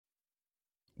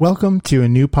Welcome to a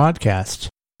new podcast.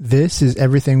 This is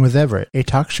Everything with Everett, a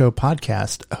talk show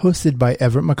podcast hosted by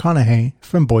Everett McConaughey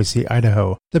from Boise,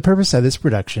 Idaho. The purpose of this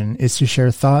production is to share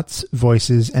thoughts,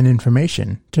 voices, and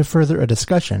information to further a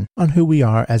discussion on who we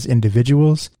are as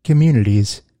individuals,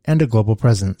 communities, and a global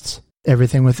presence.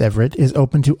 Everything with Everett is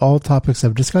open to all topics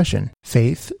of discussion: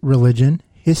 faith, religion,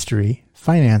 history,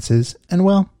 finances, and,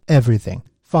 well, everything.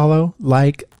 Follow,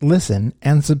 like, listen,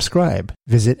 and subscribe.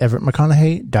 Visit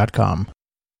everettmcconaughey.com.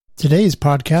 Today's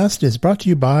podcast is brought to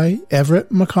you by Everett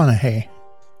McConaughey.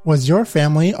 Was your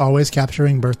family always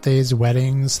capturing birthdays,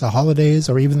 weddings, the holidays,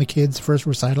 or even the kids' first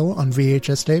recital on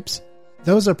VHS tapes?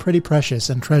 Those are pretty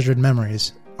precious and treasured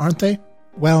memories, aren't they?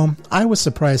 Well, I was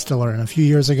surprised to learn a few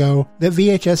years ago that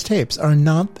VHS tapes are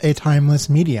not a timeless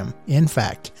medium. In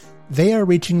fact, they are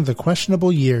reaching the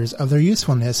questionable years of their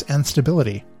usefulness and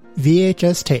stability.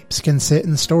 VHS tapes can sit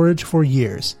in storage for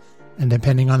years, and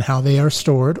depending on how they are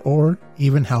stored or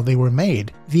even how they were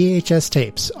made, VHS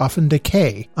tapes often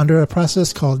decay under a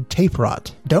process called tape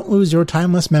rot. Don't lose your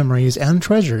timeless memories and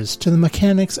treasures to the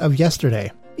mechanics of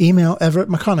yesterday. Email Everett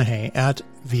McConaughey at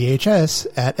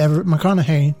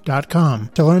vhs@everettmcconaughey.com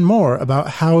to learn more about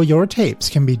how your tapes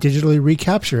can be digitally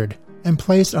recaptured and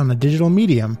placed on a digital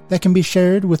medium that can be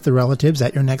shared with the relatives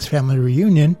at your next family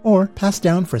reunion or passed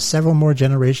down for several more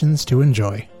generations to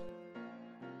enjoy.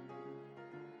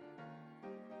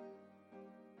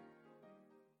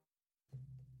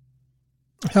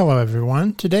 Hello,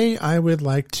 everyone. Today I would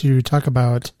like to talk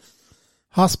about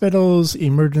hospitals,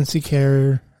 emergency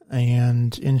care,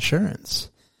 and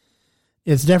insurance.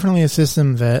 It's definitely a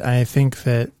system that I think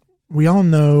that we all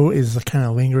know is kind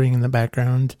of lingering in the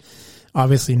background.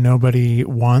 Obviously, nobody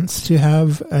wants to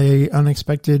have a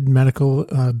unexpected medical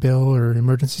bill or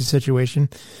emergency situation,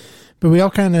 but we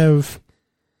all kind of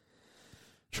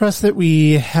trust that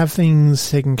we have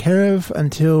things taken care of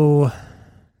until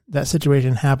that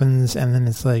situation happens, and then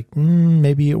it's like,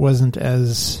 maybe it wasn't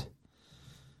as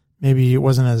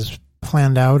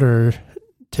planned out or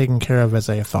taken care of as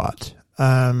I thought.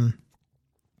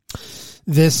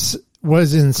 This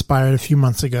was inspired a few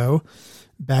months ago,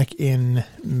 back in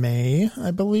May,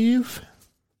 I believe.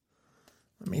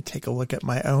 Let me take a look at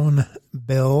my own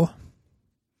bill.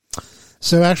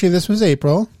 So actually, this was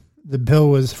April. The bill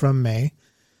was from May,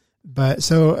 but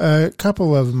so a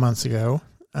couple of months ago.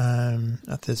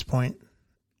 At this point.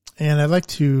 And I'd like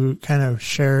to kind of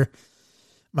share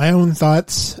my own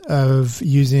thoughts of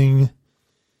using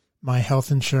my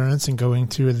health insurance and going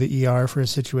to the ER for a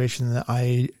situation that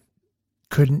I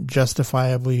couldn't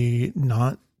justifiably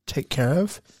not take care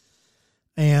of.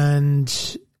 And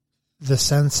the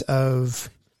sense of,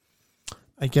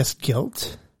 I guess,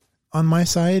 guilt on my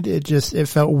side. It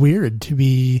felt weird to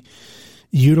be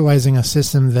utilizing a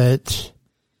system that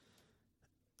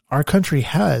our country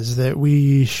has that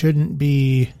we shouldn't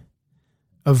be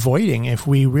avoiding if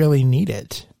we really need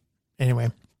it. Anyway,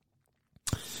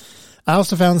 I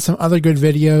also found some other good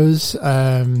videos.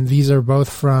 These are both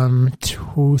from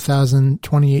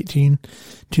 2018.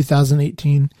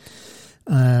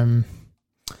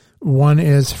 One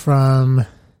is from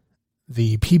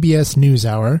the PBS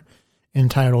NewsHour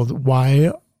entitled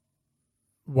Why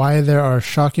There Are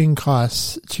Shocking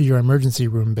Costs to Your Emergency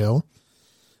Room Bill.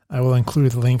 I will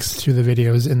include links to the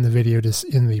videos in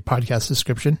the podcast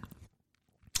description.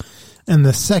 And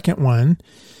the second one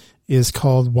is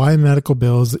called Why Medical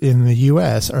Bills in the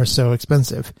U.S. Are So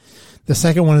Expensive. The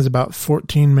second one is about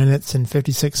 14 minutes and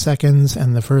 56 seconds,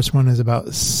 and the first one is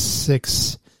about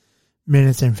 6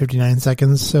 minutes and 59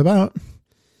 seconds, so about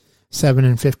 7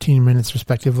 and 15 minutes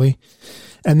respectively.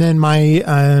 And then my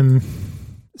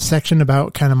section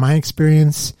about kind of my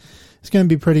experience is going to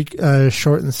be pretty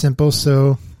short and simple,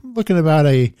 so looking at about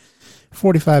a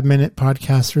 45-minute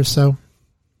podcast or so.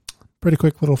 Pretty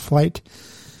quick little flight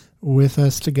with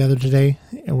us together today,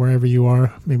 wherever you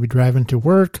are, maybe driving to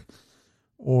work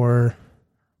or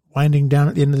winding down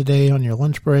at the end of the day on your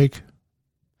lunch break.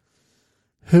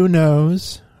 Who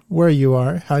knows where you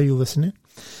are, how you listen it.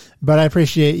 But I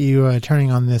appreciate you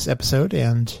turning on this episode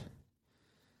and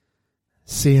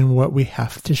seeing what we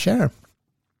have to share.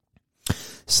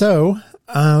 So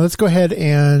let's go ahead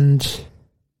and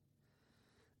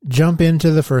jump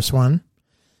into the first one.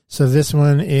 So this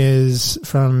one is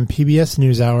from PBS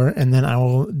NewsHour, and then I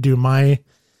will do my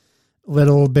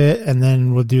little bit, and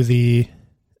then we'll do the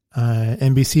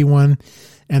NBC one.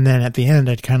 And then at the end,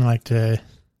 I'd kind of like to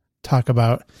talk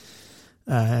about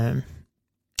Medicare,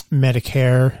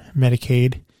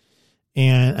 Medicaid,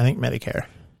 and I think Medicare.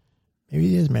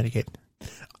 Maybe it is Medicaid.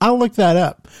 I'll look that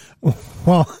up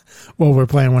while we're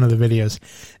playing one of the videos,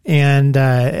 and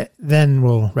then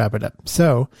we'll wrap it up.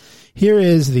 So here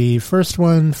is the first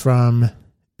one from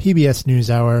PBS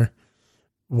NewsHour: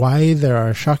 why there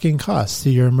are shocking costs to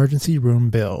your emergency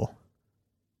room bill.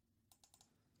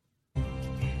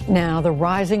 Now, the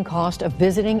rising cost of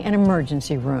visiting an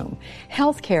emergency room.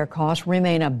 Healthcare costs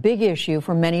remain a big issue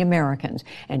for many Americans,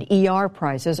 and ER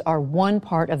prices are one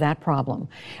part of that problem.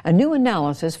 A new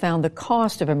analysis found the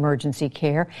cost of emergency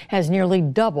care has nearly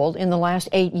doubled in the last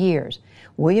 8 years.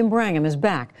 William Brangham is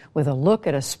back with a look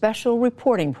at a special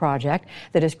reporting project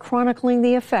that is chronicling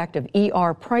the effect of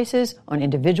ER prices on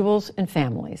individuals and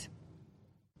families.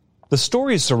 The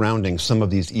stories surrounding some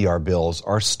of these ER bills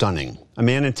are stunning. A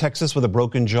man in Texas with a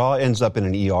broken jaw ends up in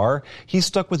an ER. He's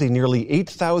stuck with a nearly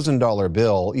 $8,000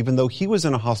 bill, even though he was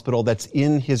in a hospital that's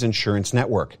in his insurance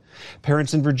network.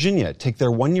 Parents in Virginia take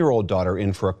their 1-year-old daughter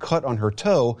in for a cut on her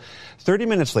toe. 30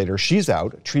 minutes later, she's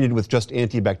out, treated with just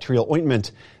antibacterial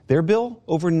ointment. Their bill,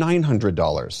 over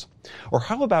 $900. Or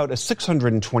how about a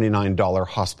 $629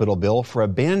 hospital bill for a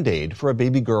Band-Aid for a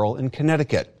baby girl in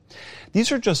Connecticut?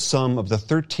 These are just some of the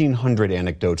 1,300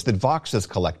 anecdotes that Vox is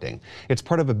collecting. It's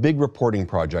part of a big reporting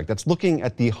project that's looking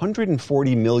at the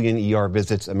 140 million ER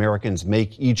visits Americans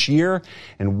make each year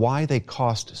and why they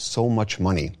cost so much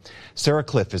money. Sarah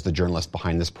Cliff is the journalist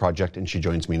behind this project, and she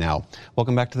joins me now.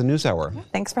 Welcome back to the NewsHour.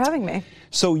 Thanks for having me.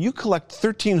 So you collect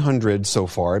 1,300 so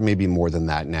far, maybe more than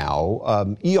that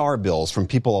now, ER bills from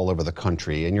people all over the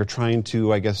country, and you're trying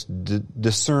to, I guess,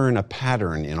 discern a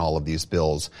pattern in all of these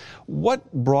bills.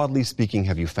 What, broadly speaking,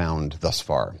 have you found thus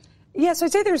far? Yeah, so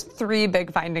I'd say there's 3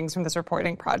 big findings from this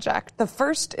reporting project. The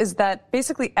first is that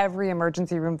basically every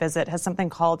emergency room visit has something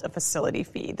called a facility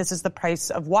fee. This is the price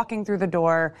of walking through the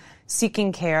door,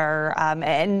 seeking care,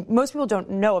 and most people don't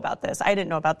know about this. I didn't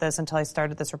know about this until I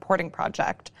started this reporting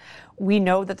project. We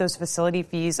know that those facility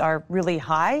fees are really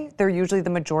high. They're usually the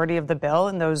majority of the bill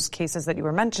in those cases that you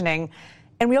were mentioning.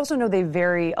 And we also know they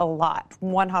vary a lot.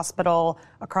 One hospital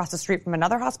across the street from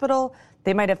another hospital,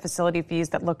 they might have facility fees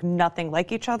that look nothing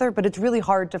like each other, but it's really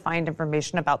hard to find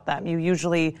information about them. You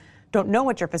usually don't know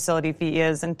what your facility fee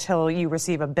is until you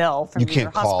receive a bill from your hospital.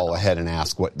 You can't call ahead and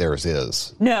ask what theirs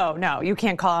is. No, you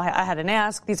can't call ahead and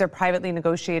ask. These are privately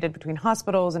negotiated between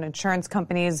hospitals and insurance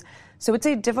companies. So it's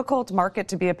a difficult market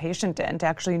to be a patient in, to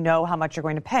actually know how much you're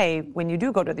going to pay when you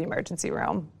do go to the emergency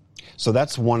room. So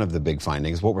that's one of the big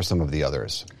findings. What were some of the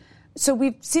others? So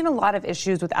we've seen a lot of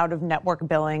issues with out-of-network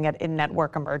billing at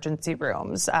in-network emergency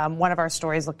rooms. One of our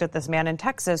stories looked at this man in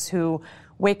Texas who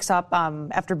wakes up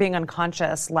after being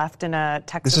unconscious, left in a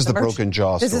Texas... This is the broken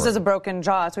jaw story. This is a broken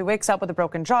jaw. So he wakes up with a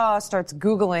broken jaw, starts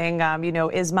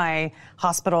Googling, is my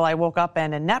hospital I woke up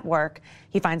in network?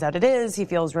 He finds out it is. He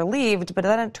feels relieved. But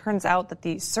then it turns out that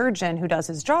the surgeon who does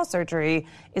his jaw surgery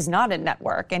is not in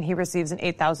network, and he receives an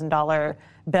 $8,000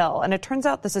 bill. And it turns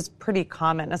out this is pretty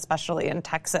common, especially in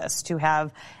Texas, to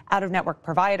have out-of-network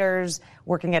providers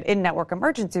working at in-network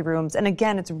emergency rooms. And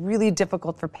again, it's really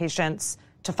difficult for patients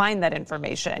to find that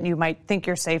information. You might think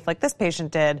you're safe like this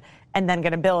patient did, and then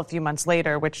get a bill a few months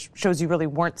later, which shows you really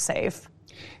weren't safe.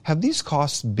 Have these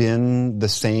costs been the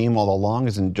same all along,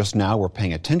 as in just now we're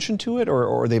paying attention to it,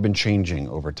 or they've been changing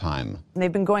over time?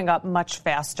 They've been going up much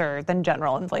faster than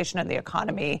general inflation in the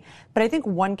economy. But I think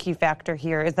one key factor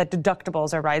here is that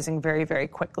deductibles are rising very, very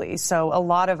quickly. So a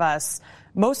lot of us,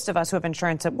 most of us who have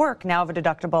insurance at work now have a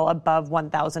deductible above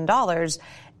 $1,000.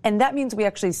 And that means we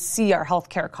actually see our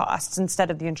healthcare costs.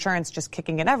 Instead of the insurance just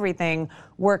kicking in everything,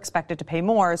 we're expected to pay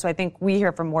more. So I think we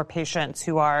hear from more patients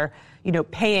who are,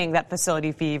 paying that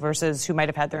facility fee versus who might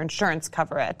have had their insurance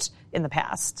cover it in the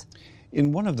past.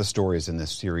 In one of the stories in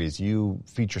this series, you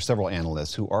feature several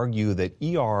analysts who argue that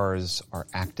ERs are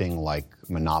acting like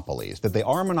monopolies, that they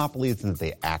are monopolies and that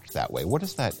they act that way. What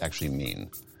does that actually mean?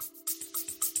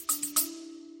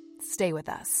 Stay with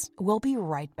us. We'll be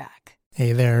right back.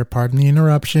 Hey there, pardon the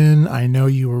interruption. I know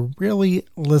you were really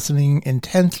listening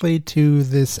intensely to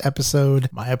this episode.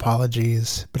 My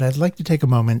apologies, but I'd like to take a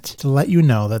moment to let you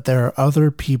know that there are other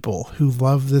people who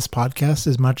love this podcast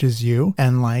as much as you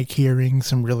and like hearing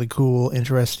some really cool,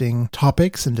 interesting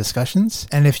topics and discussions.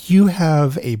 And if you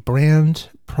have a brand,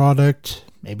 product,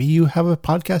 maybe you have a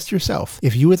podcast yourself,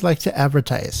 if you would like to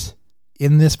advertise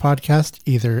in this podcast,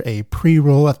 either a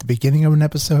pre-roll at the beginning of an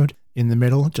episode, in the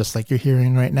middle, just like you're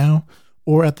hearing right now,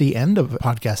 or at the end of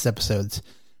podcast episodes,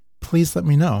 please let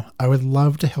me know. I would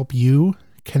love to help you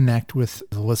connect with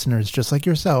the listeners just like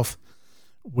yourself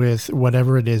with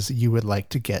whatever it is you would like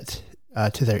to get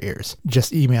to their ears.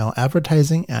 Just email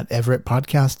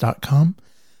advertising@everettpodcast.com.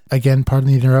 Again, pardon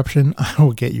the interruption. I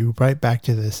will get you right back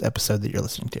to this episode that you're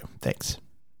listening to. Thanks.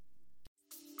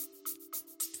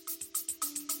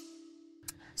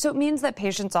 So it means that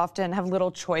patients often have little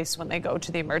choice when they go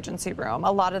to the emergency room.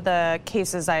 A lot of the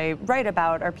cases I write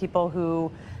about are people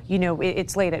who,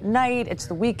 it's late at night, it's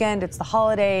the weekend, it's the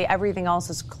holiday, everything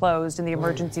else is closed, and the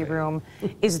emergency room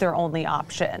is their only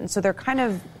option. So they're kind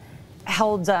of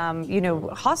held,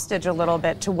 hostage a little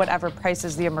bit to whatever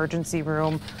prices the emergency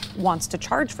room wants to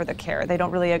charge for the care. They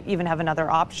don't really even have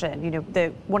another option.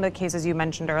 One of the cases you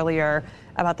mentioned earlier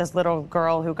about this little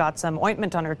girl who got some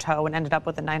ointment on her toe and ended up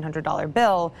with a $900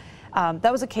 bill.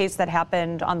 That was a case that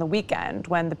happened on the weekend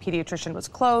when the pediatrician was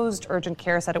closed. Urgent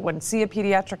care said it wouldn't see a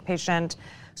pediatric patient.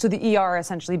 So the ER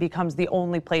essentially becomes the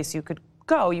only place you could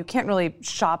go. You can't really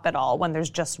shop at all when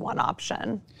there's just one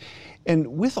option.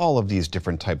 And with all of these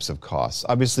different types of costs,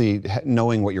 obviously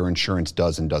knowing what your insurance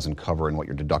does and doesn't cover and what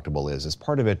your deductible is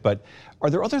part of it. But are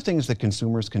there other things that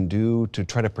consumers can do to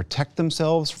try to protect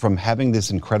themselves from having this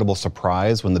incredible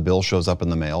surprise when the bill shows up in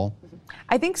the mail?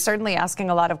 I think certainly asking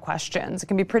a lot of questions. It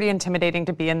can be pretty intimidating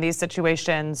to be in these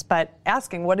situations, but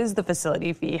asking, what is the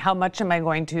facility fee? How much am I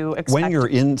going to expect? When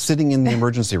you're sitting in the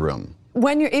emergency room.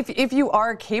 If you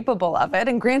are capable of it,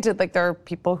 and granted, there are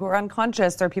people who are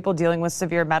unconscious, there are people dealing with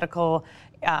severe medical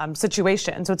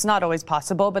situations, so it's not always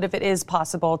possible. But if it is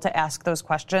possible to ask those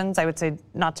questions, I would say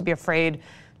not to be afraid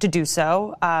to do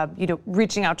so.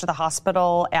 Reaching out to the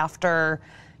hospital after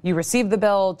you receive the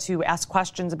bill to ask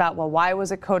questions about, well, why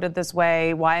was it coded this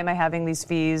way? Why am I having these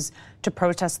fees? To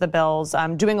protest the bills.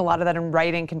 Doing a lot of that in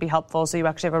writing can be helpful, so you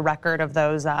actually have a record of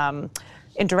those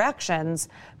interactions.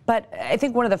 But I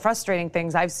think one of the frustrating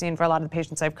things I've seen for a lot of the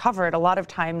patients I've covered, a lot of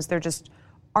times there just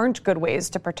aren't good ways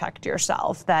to protect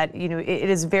yourself, that, it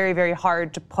is very, very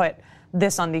hard to put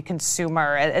this on the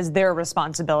consumer as their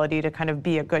responsibility to kind of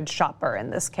be a good shopper in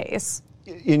this case.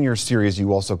 In your series,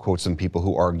 you also quote some people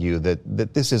who argue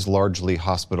that this is largely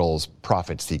hospitals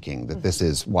profit-seeking, that this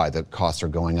is why the costs are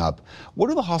going up. What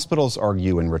do the hospitals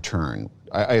argue in return?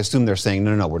 I assume they're saying,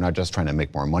 no, we're not just trying to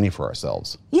make more money for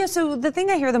ourselves. Yeah, so the thing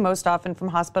I hear the most often from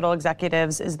hospital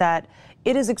executives is that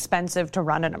it is expensive to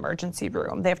run an emergency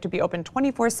room. They have to be open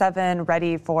 24/7,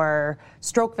 ready for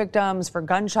stroke victims, for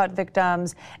gunshot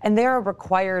victims, and they are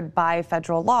required by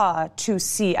federal law to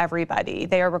see everybody.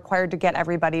 They are required to get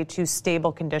everybody to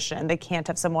stable condition. They can't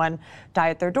have someone die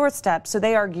at their doorstep. So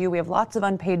they argue we have lots of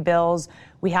unpaid bills.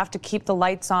 We have to keep the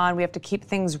lights on. We have to keep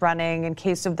things running in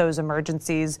case of those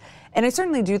emergencies. And I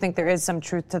certainly do think there is some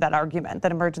truth to that argument,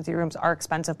 that emergency rooms are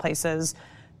expensive places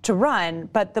to run.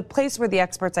 But the place where the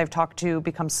experts I've talked to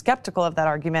become skeptical of that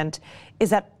argument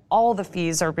is that all the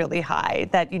fees are really high,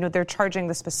 that, they're charging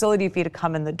this facility fee to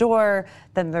come in the door,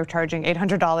 then they're charging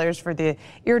 $800 for the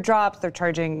eardrops, they're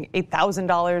charging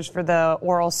 $8,000 for the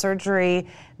oral surgery,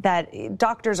 that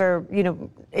doctors are,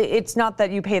 it's not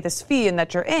that you pay this fee and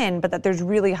that you're in, but that there's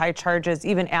really high charges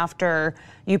even after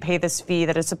you pay this fee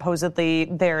that is supposedly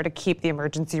there to keep the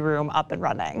emergency room up and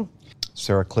running.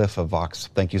 Sarah Kliff of Vox,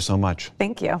 thank you so much.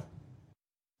 Thank you.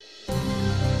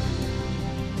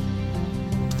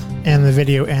 And the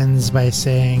video ends by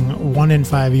saying 1 in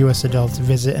 5 U.S. adults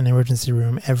visit an emergency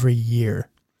room every year.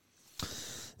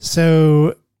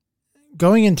 So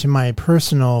going into my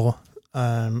personal,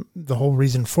 the whole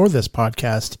reason for this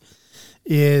podcast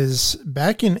is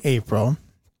back in April,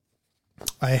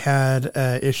 I had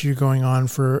an issue going on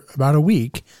for about a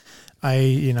week.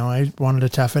 I wanted to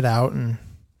tough it out and,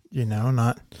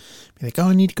 not be like, oh,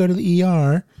 I need to go to the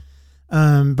ER.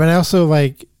 But I also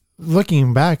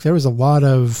looking back, there was a lot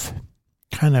of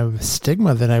kind of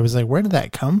stigma that I was like, where did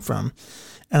that come from?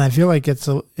 And I feel like it's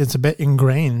a bit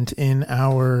ingrained in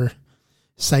our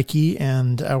psyche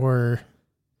and our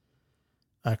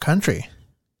country.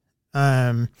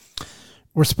 We're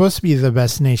supposed to be the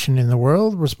best nation in the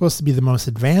world. We're supposed to be the most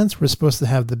advanced. We're supposed to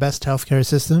have the best healthcare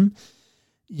system.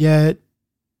 Yet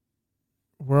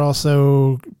we're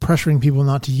also pressuring people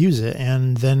not to use it.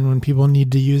 And then when people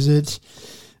need to use it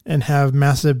and have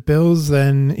massive bills,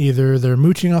 then either they're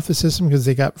mooching off the system because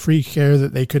they got free care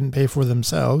that they couldn't pay for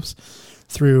themselves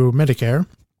through Medicare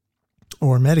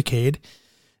or Medicaid.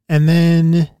 And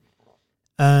then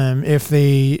if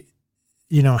they,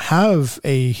 have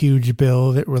a huge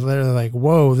bill that we're literally like,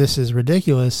 whoa, this is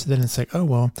ridiculous, then it's like, oh,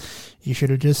 well, you should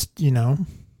have just,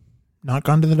 not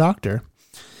gone to the doctor.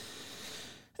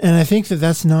 And I think that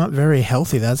that's not very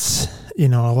healthy. That's, a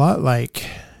lot like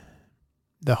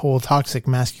the whole toxic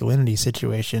masculinity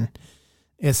situation.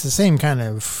 It's the same kind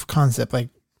of concept.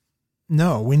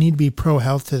 No, we need to be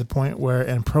pro-health to the point where,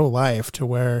 and pro-life to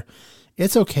where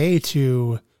it's okay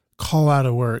to call out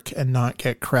of work and not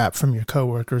get crap from your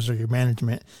coworkers or your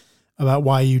management about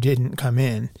why you didn't come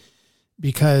in,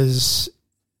 because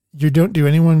you don't do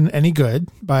anyone any good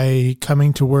by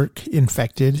coming to work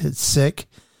infected, sick,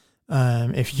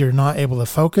 If you're not able to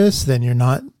focus, then you're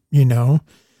not,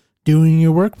 doing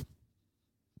your work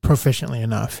proficiently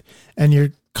enough, and you're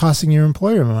costing your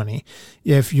employer money.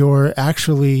 If you're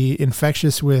actually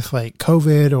infectious with like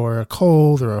COVID or a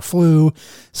cold or a flu,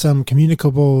 some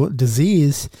communicable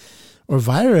disease or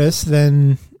virus,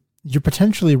 then you're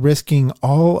potentially risking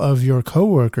all of your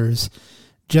coworkers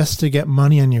just to get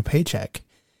money on your paycheck.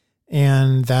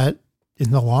 And that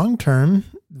in the long term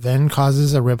then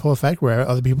causes a ripple effect where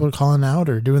other people are calling out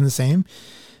or doing the same.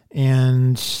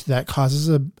 And that causes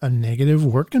a negative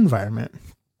work environment.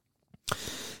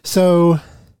 So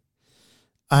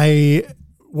I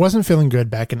wasn't feeling good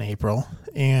back in April,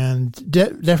 and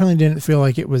definitely didn't feel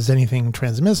like it was anything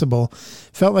transmissible.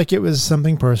 Felt like it was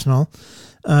something personal.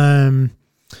 I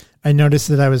noticed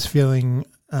that I was feeling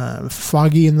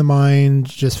foggy in the mind,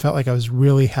 just felt like I was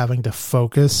really having to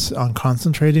focus on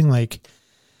concentrating. Like,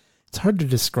 it's hard to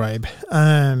describe.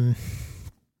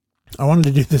 I wanted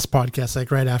to do this podcast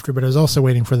like right after, but I was also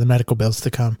waiting for the medical bills to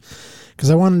come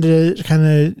because I wanted to kind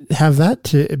of have that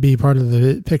to be part of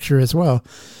the picture as well.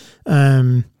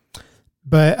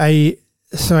 But I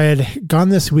had gone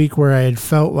this week where I had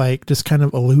felt like just kind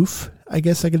of aloof, I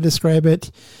guess I could describe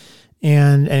it.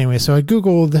 And anyway, so I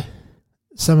Googled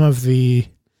some of the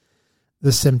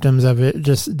symptoms of it,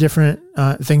 just different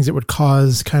things that would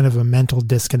cause kind of a mental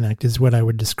disconnect is what I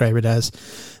would describe it as.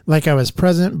 Like I was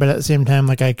present, but at the same time,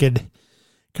 like I could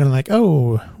kind of like,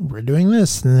 oh, we're doing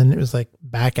this. And then it was like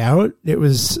back out. It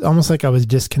was almost like I was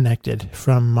disconnected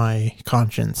from my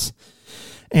conscience.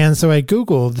 And so I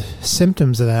Googled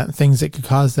symptoms of that, things that could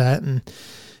cause that. And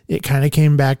it kind of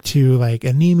came back to like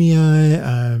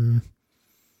anemia,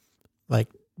 like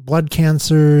blood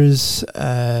cancers,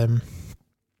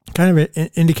 kind of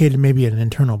indicated maybe an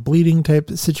internal bleeding type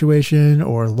situation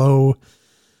or low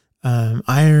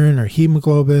iron or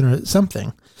hemoglobin or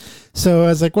something. So I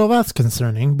was like, well, that's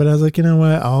concerning. But I was like, you know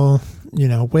what, I'll,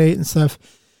 wait and stuff.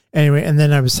 Anyway, and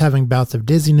then I was having bouts of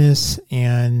dizziness,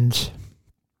 and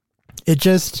it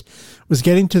just was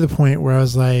getting to the point where I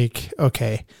was like,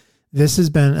 okay, this has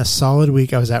been a solid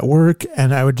week. I was at work,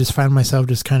 and I would just find myself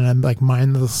just kind of like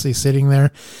mindlessly sitting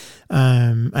there.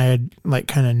 I had like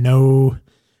kind of no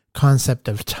concept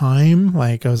of time.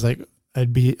 Like I was like,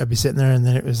 I'd be sitting there, and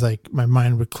then it was like my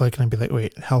mind would click, and I'd be like,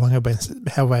 wait, how long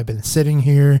have I been sitting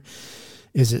here?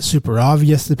 Is it super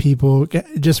obvious to people?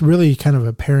 Just really kind of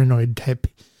a paranoid type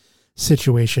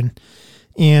situation.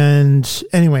 And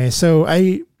anyway, so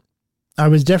I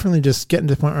was definitely just getting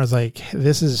to the point where I was like,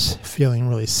 this is feeling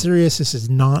really serious. This is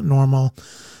not normal.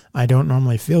 I don't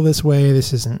normally feel this way.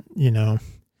 This isn't,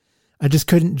 I just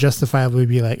couldn't justifiably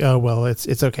be like, oh, well,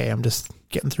 it's okay. I'm just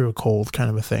getting through a cold kind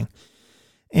of a thing.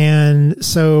 And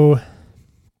so,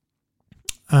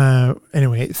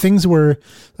 anyway,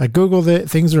 I Googled it.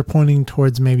 Things were pointing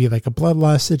towards maybe like a blood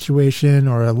loss situation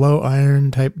or a low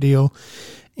iron type deal.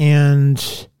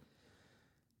 And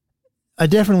I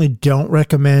definitely don't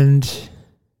recommend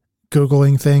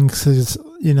Googling things because,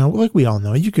 like we all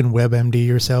know, you can WebMD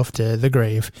yourself to the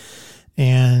grave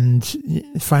and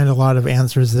find a lot of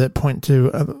answers that point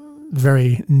to a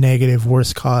very negative,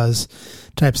 worst cause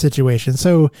type situation.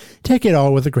 So take it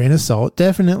all with a grain of salt.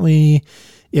 Definitely,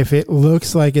 if it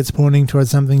looks like it's pointing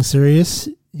towards something serious,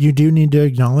 you do need to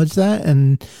acknowledge that.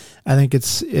 And I think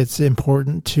it's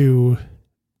important to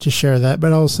share that,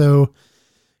 but also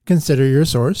consider your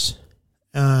source.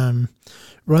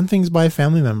 Run things by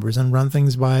family members and run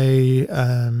things by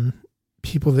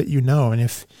people that you know. And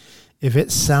if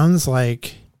it sounds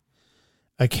like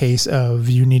a case of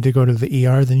you need to go to the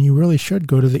ER, then you really should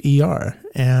go to the ER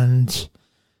and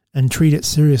treat it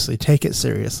seriously, take it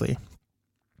seriously.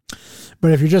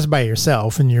 But if you're just by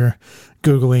yourself and you're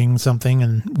Googling something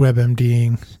and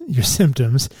WebMDing your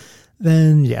symptoms,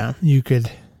 then yeah, you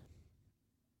could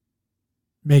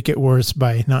make it worse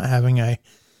by not having a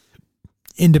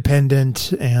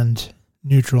independent and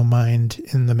neutral mind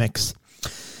in the mix.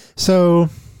 So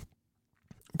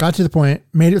got to the point,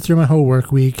 made it through my whole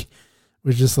work week,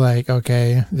 was just like,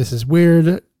 okay, this is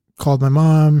weird. Called my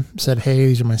mom, said, hey,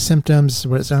 these are my symptoms. This is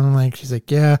what it sounded like. She's like,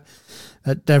 yeah,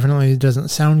 that definitely doesn't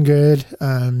sound good.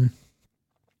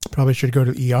 Probably should go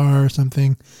to ER or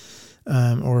something,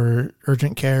 or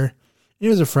urgent care. It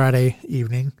was a Friday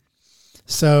evening.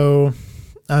 So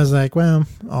I was like, well,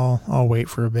 I'll wait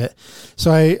for a bit.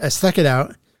 So I stuck it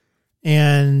out,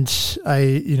 and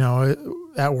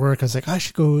at work, I was like, I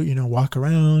should go, walk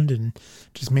around and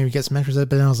just maybe get some exercise.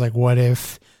 But then I was like, what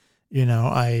if,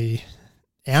 I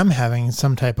am having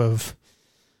some type of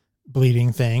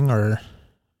bleeding thing or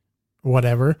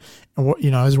whatever.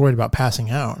 And I was worried about passing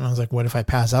out. And I was like, what if I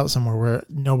pass out somewhere where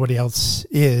nobody else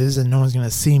is and no one's going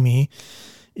to see me?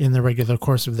 in the regular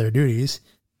course of their duties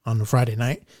on a Friday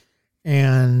night.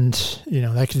 And,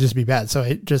 that could just be bad. So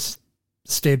I just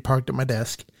stayed parked at my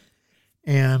desk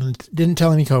and didn't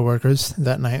tell any coworkers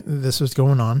that night that this was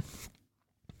going on.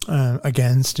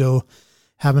 Again, still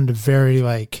having to very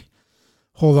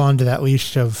hold on to that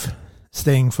leash of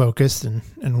staying focused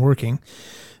and working.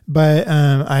 But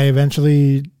I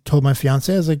eventually told my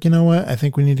fiance, I was like, you know what? I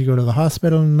think we need to go to the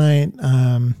hospital tonight.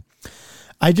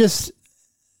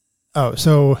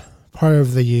 So part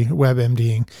of the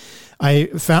WebMDing, I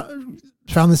found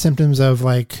the symptoms of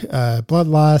blood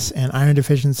loss and iron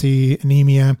deficiency,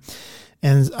 anemia,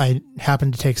 and I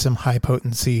happened to take some high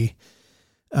potency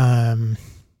iron,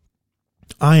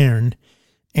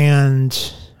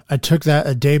 and I took that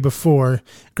a day before.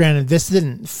 Granted, this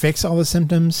didn't fix all the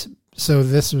symptoms, so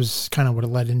this was kind of what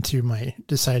led into my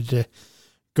decided to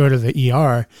go to the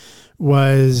ER.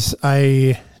 Was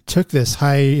I took this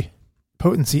high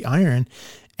potency iron,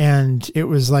 and it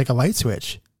was like a light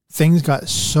switch. Things got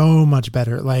so much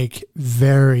better,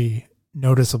 very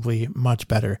noticeably much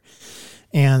better.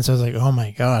 And so I was like, oh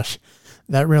my gosh,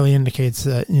 that really indicates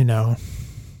that,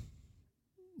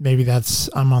 maybe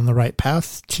I'm on the right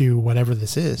path to whatever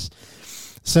this is.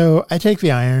 So I take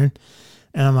the iron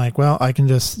and I'm like, well, I can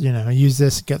just, use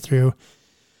this, get through.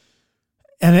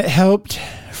 And it helped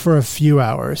for a few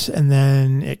hours. And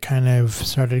then it kind of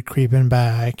started creeping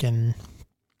back. And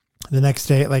the next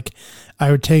day,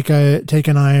 I would take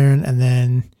an iron and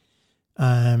then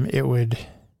it would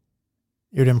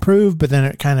improve, but then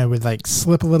it kind of would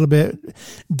slip a little bit.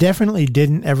 Definitely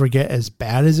didn't ever get as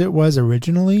bad as it was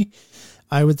originally,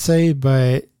 I would say,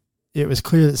 but it was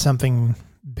clear that something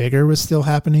bigger was still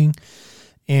happening.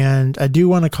 And I do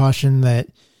want to caution that,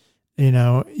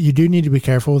 you do need to be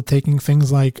careful with taking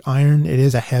things like iron. It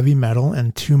is a heavy metal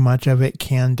and too much of it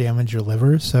can damage your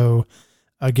liver. So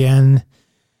again,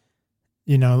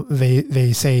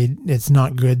 they say it's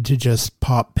not good to just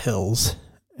pop pills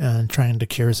and trying to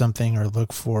cure something or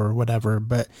look for whatever.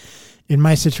 But in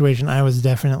my situation, I was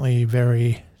definitely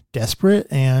very desperate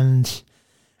and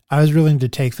I was willing to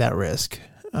take that risk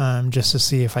just to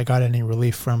see if I got any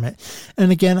relief from it.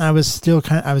 And again, I was still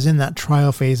I was in that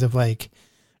trial phase of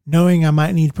knowing I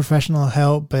might need professional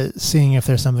help, but seeing if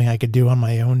there's something I could do on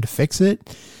my own to fix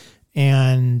it.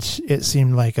 And it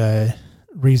seemed like a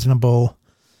reasonable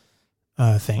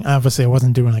thing. Obviously, I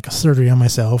wasn't doing a surgery on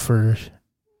myself or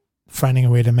finding a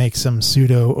way to make some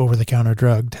pseudo over-the-counter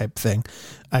drug type thing.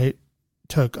 I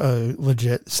took a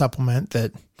legit supplement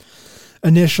that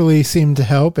initially seemed to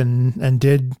help and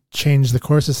did change the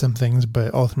course of some things,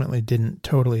 but ultimately didn't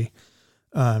totally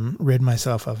rid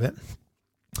myself of it.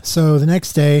 So the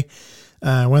next day,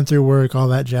 I went through work, all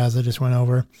that jazz I just went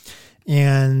over,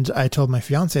 and I told my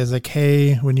fiance, I was like,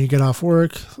 hey, when you get off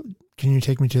work, can you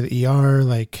take me to the ER?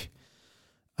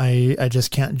 I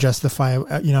just can't justify,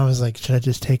 I was like, should I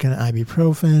just take an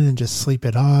ibuprofen and just sleep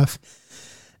it off?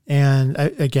 And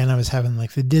I was having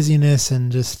the dizziness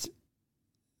and just,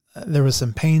 there was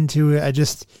some pain to it. I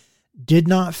just did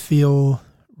not feel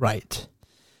right.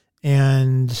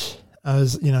 And I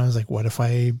was like, what if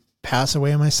I pass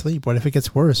away in my sleep? What if it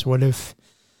gets worse? What if,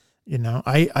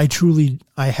 I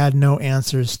had no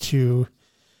answers to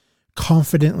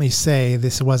confidently say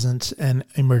this wasn't an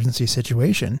emergency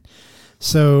situation.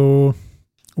 So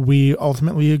we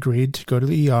ultimately agreed to go to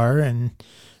the ER and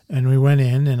we went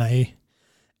in, and I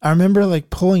remember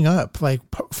pulling up,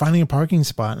 finding a parking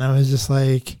spot, and I was just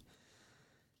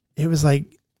it was like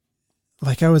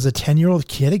I was a 10-year-old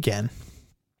kid again.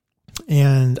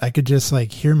 And I could just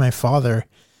hear my father,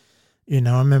 I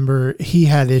remember he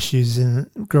had issues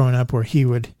in growing up where he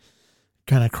would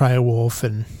kind of cry wolf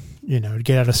and,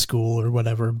 get out of school or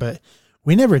whatever, but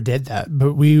we never did that.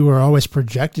 But we were always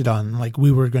projected on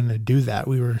we were going to do that.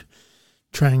 We were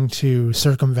trying to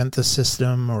circumvent the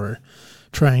system or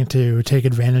trying to take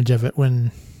advantage of it,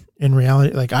 when in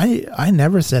reality, I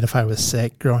never said if I was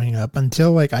sick growing up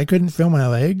until I couldn't feel my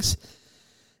legs.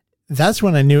 That's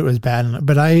when I knew it was bad.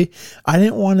 But I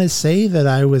didn't want to say that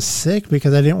I was sick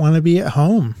because I didn't want to be at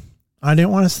home. I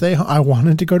didn't want to stay home. I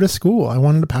wanted to go to school. I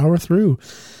wanted to power through.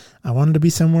 I wanted to be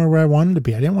somewhere where I wanted to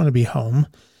be. I didn't want to be home.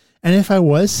 And if I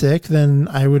was sick, then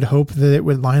I would hope that it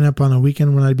would line up on a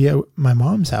weekend when I'd be at my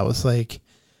mom's house.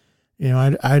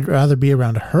 I'd rather be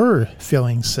around her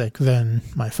feeling sick than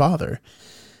my father.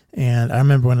 And I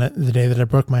remember the day that I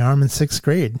broke my arm in 6th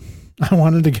grade, I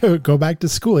wanted to go back to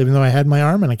school, even though I had my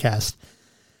arm in a cast.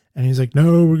 And he's like,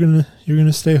 no, you're going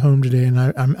to stay home today. And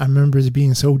I remember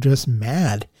being so just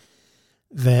mad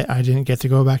that I didn't get to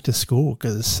go back to school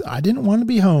because I didn't want to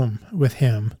be home with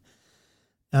him.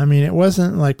 I mean, it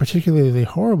wasn't particularly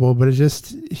horrible, but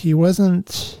he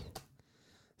wasn't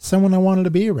someone I wanted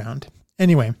to be around.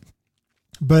 Anyway,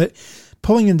 but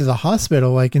pulling into the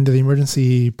hospital, like into the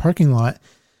emergency parking lot,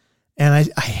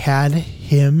 and I had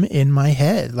him in my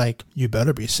head, like, you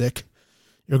better be sick.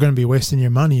 You're going to be wasting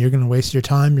your money. You're going to waste your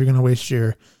time. You're going to waste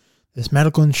this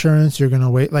medical insurance. You're going to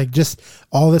wait, like, just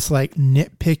all this like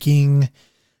nitpicking,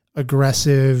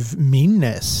 aggressive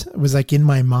meanness was like in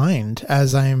my mind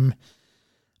as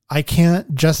I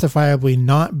can't justifiably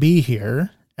not be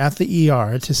here at the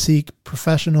ER to seek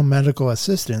professional medical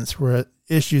assistance for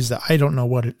issues that I don't know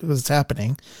what was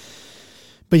happening.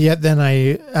 But yet then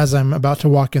as I'm about to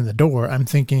walk in the door, I'm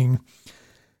thinking,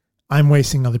 I'm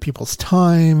wasting other people's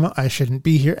time. I shouldn't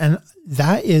be here. And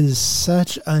that is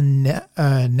such a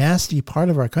nasty part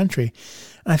of our country.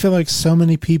 And I feel like so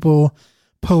many people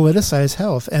politicize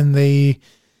health and they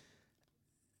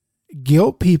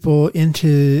guilt people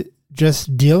into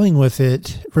just dealing with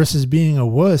it versus being a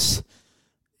wuss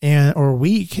or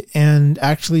weak and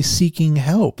actually seeking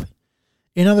help.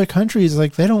 In other countries,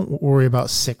 like, they don't worry about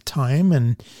sick time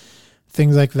and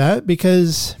things like that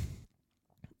because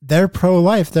they're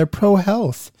pro-life, they're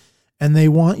pro-health, and they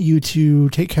want you to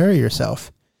take care of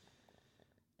yourself.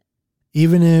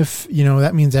 Even if,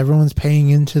 that means everyone's paying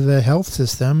into the health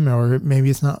system, or maybe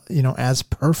it's not, as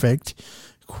perfect,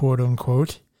 quote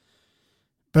unquote.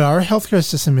 But our healthcare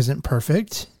system isn't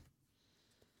perfect.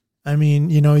 I mean,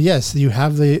 yes, you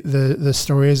have the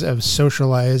stories of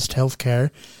socialized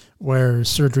healthcare where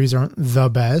surgeries aren't the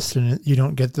best and you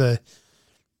don't get the,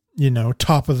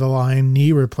 top of the line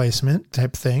knee replacement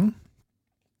type thing.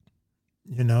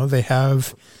 They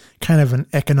have kind of an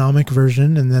economic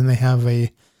version, and then they have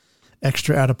a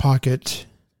extra out of pocket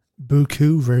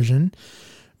buku version,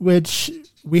 which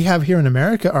we have here in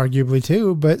America arguably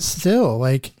too, but still,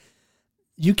 like,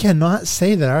 you cannot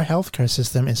say that our healthcare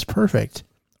system is perfect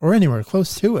or anywhere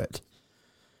close to it.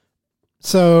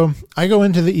 So I go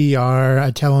into the ER,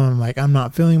 I tell him, like, I'm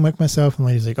not feeling like myself. And the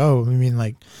lady's like, oh, you mean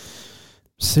like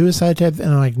suicide type? And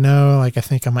I'm like, no, like, I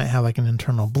think I might have like an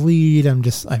internal bleed. I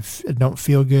don't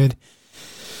feel good.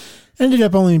 Ended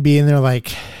up only being there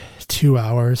like 2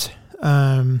 hours.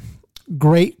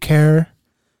 Great care.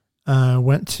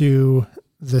 Went to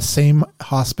the same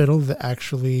hospital that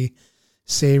actually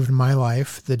saved my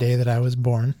life the day that I was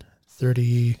born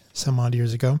 30 some odd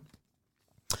years ago.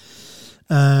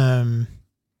 And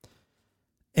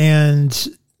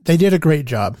they did a great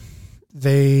job.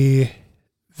 They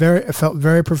felt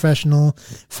very professional,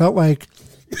 felt like,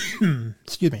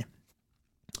 excuse me,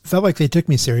 felt like they took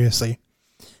me seriously.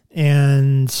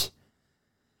 And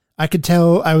I could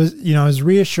tell I was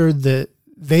reassured that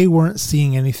they weren't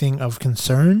seeing anything of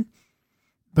concern,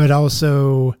 but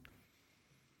also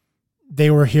they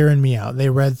were hearing me out. They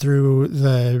read through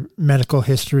the medical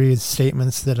history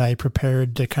statements that I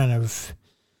prepared to kind of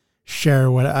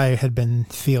share what I had been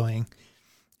feeling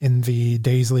in the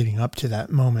days leading up to that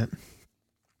moment.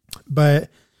 But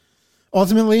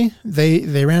ultimately,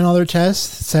 they ran all their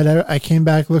tests, said I came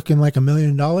back looking like $1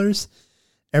 million.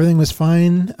 Everything was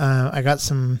fine. I got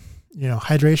some,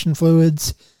 hydration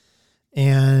fluids,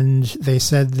 and they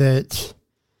said that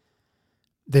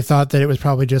they thought that it was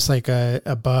probably just like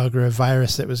a bug or a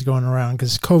virus that was going around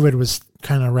because COVID was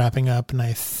kind of wrapping up. And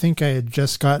I think I had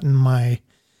just gotten my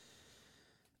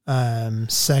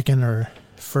second or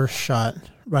first shot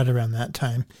right around that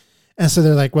time. And so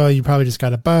they're like, well, you probably just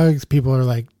got a bug. People are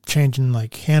like changing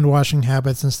like hand washing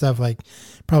habits and stuff, like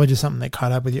probably just something that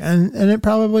caught up with you. And it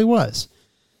probably was.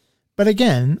 But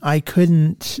again, I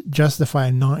couldn't justify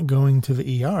not going to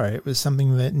the ER. It was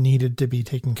something that needed to be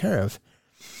taken care of.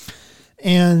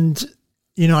 And,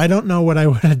 I don't know what I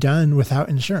would have done without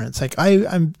insurance. Like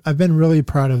I've been really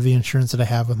proud of the insurance that I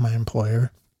have with my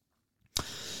employer.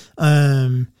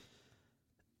 I'm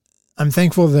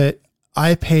thankful that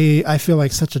I feel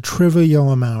like such a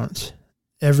trivial amount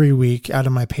every week out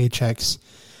of my paychecks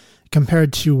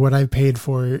compared to what I've paid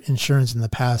for insurance in the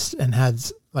past and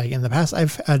in the past,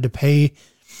 I've had to pay,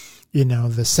 the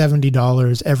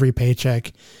 $70 every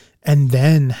paycheck and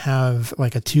then have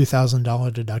like a $2,000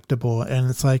 deductible. And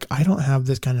it's like, I don't have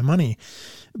this kind of money,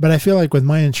 but I feel like with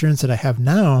my insurance that I have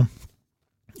now,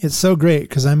 it's so great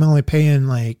because I'm only paying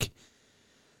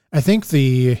I think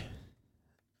the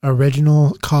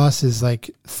original cost is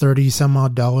like $30 some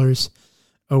odd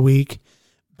a week,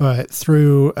 but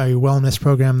through a wellness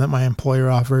program that my employer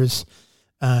offers,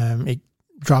 it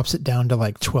drops it down to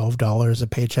like $12 a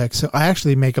paycheck. So I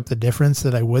actually make up the difference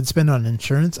that I would spend on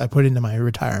insurance. I put into my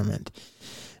retirement.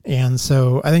 And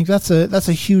so I think that's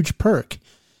a huge perk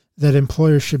that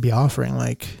employers should be offering.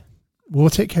 Like, we'll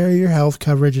take care of your health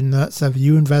coverage and that stuff.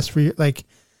 You invest for your,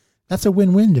 that's a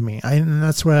win-win to me. And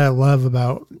that's what I love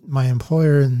about my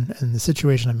employer and the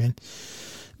situation I'm in.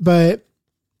 But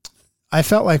I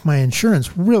felt like my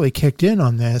insurance really kicked in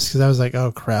on this because I was like,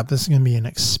 oh crap, this is going to be an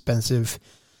expensive,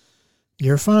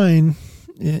 you're fine,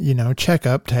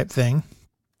 checkup type thing.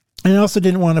 And I also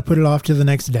didn't want to put it off to the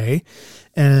next day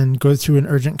and go through an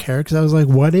urgent care because I was like,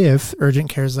 what if urgent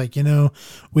care is like,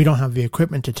 we don't have the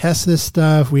equipment to test this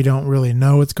stuff. We don't really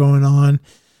know what's going on.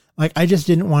 Like, I just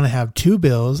didn't want to have two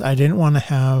bills. I didn't want to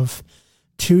have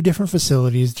two different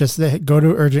facilities just to go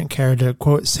to urgent care to,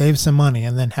 quote, save some money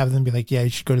and then have them be like, yeah, you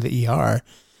should go to the ER.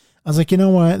 I was like, you know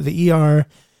what? The ER,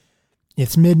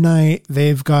 it's midnight.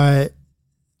 They've got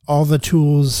all the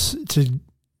tools to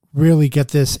really get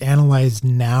this analyzed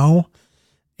now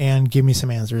and give me some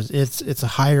answers. It's a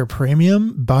higher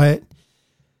premium, but,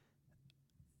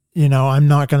 I'm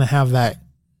not going to have that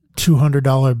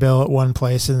 $200 bill at one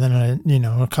place and then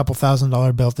a couple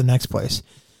 $1,000 bill at the next place.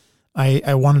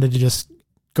 I wanted to just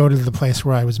go to the place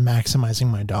where I was maximizing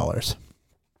my dollars.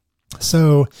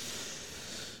 So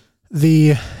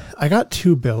I got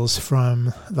two bills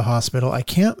from the hospital. I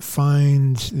can't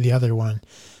find the other one,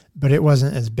 but it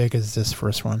wasn't as big as this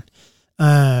first one.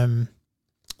 The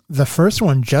first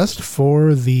one, just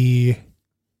for the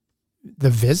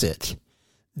visit,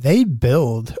 they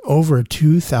billed over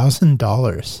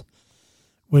 $2,000,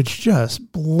 which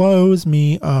just blows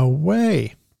me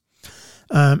away.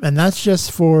 And that's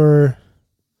just for,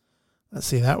 let's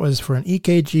see, that was for an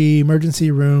EKG,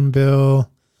 emergency room bill,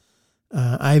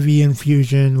 IV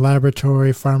infusion,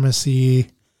 laboratory, pharmacy,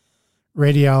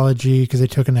 radiology, because they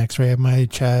took an x-ray of my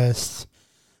chest.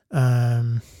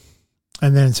 And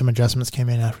then some adjustments came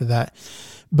in after that.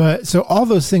 But so all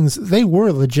those things, they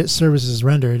were legit services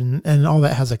rendered and all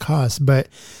that has a cost. But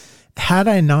had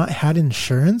I not had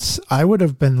insurance, I would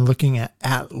have been looking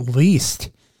at least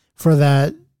for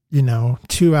that,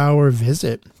 2-hour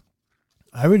visit.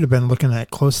 I would have been looking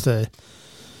at close to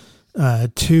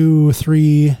 $2,000,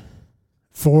 $3,000,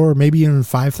 $4,000, maybe even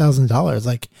 $5,000.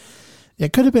 Like,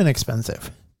 it could have been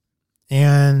expensive.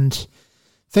 And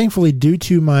thankfully, due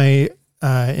to my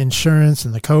insurance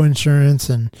and the co-insurance,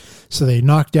 and so they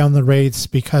knocked down the rates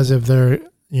because of their,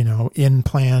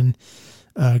 in-plan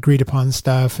agreed upon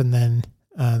stuff, and then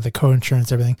the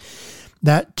co-insurance, everything.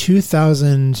 That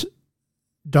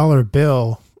 $2,000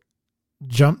 bill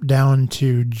jumped down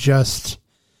to just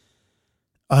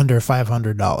under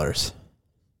 $500.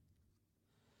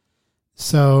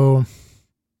 So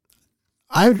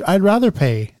I'd rather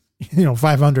pay,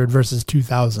 $500 versus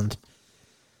 $2,000.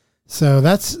 So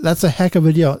that's a heck of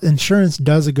a deal. Insurance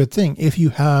does a good thing. If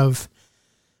you have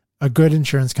a good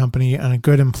insurance company and a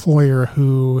good employer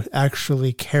who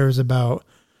actually cares about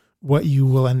what you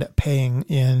will end up paying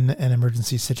in an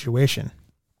emergency situation.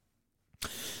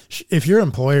 If your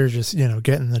employer is just,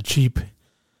 getting the cheap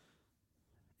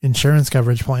insurance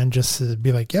coverage plan just to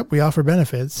be like, yep, we offer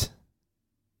benefits,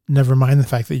 never mind the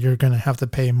fact that you're going to have to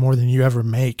pay more than you ever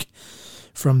make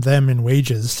from them in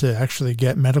wages to actually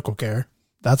get medical care.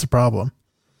 That's a problem.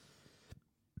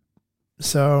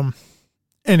 So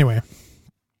anyway,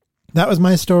 that was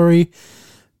my story.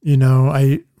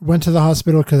 I went to the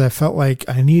hospital because I felt like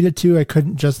I needed to. I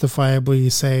couldn't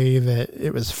justifiably say that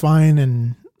it was fine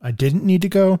and I didn't need to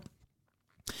go.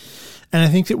 And I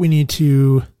think that we need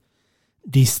to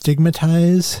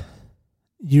destigmatize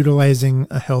utilizing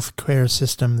a healthcare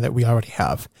system that we already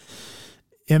have.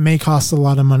 It may cost a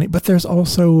lot of money, but there's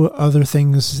also other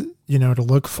things, to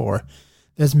look for.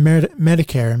 There's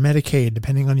Medicare and Medicaid,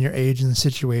 depending on your age and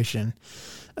situation.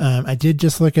 I did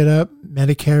just look it up.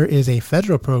 Medicare is a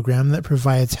federal program that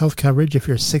provides health coverage if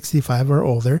you're 65 or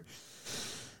older.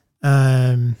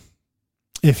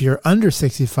 If you're under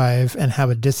 65 and have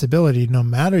a disability, no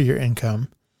matter your income.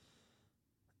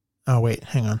 Oh, wait,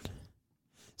 hang on.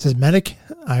 It says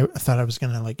I thought I was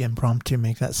going to impromptu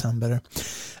make that sound better.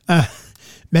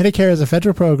 Medicare is a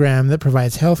federal program that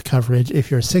provides health coverage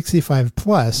if you're 65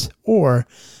 plus or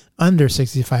under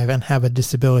 65 and have a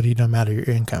disability, no matter your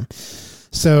income.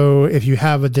 So if you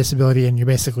have a disability and you're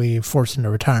basically forced into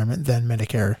retirement, then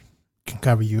Medicare can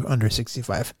cover you under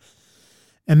 65.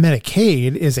 And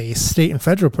Medicaid is a state and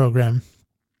federal program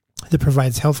that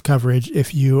provides health coverage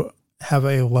if you have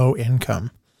a low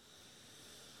income.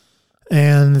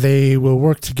 And they will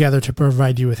work together to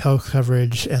provide you with health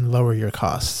coverage and lower your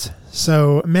costs.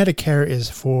 So Medicare is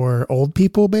for old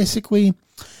people, basically,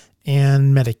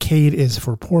 and Medicaid is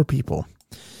for poor people.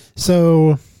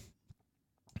 So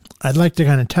I'd like to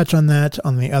kind of touch on that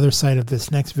on the other side of this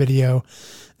next video.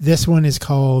 This one is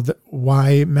called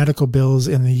Why Medical Bills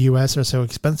in the U.S. Are So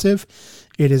Expensive.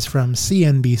 It is from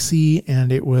CNBC,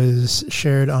 and it was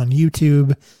shared on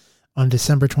YouTube on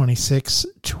December 26,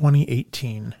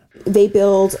 2018. They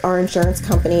billed our insurance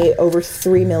company over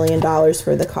 $3 million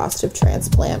for the cost of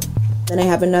transplant. Then I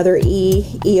have another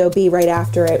EOB right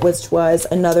after it, which was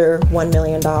another $1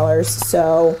 million.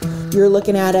 So you're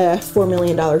looking at a $4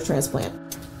 million transplant.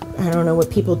 I don't know what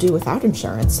people do without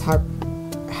insurance.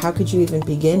 How could you even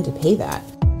begin to pay that?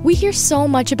 We hear so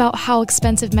much about how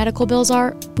expensive medical bills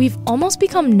are, we've almost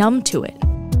become numb to it.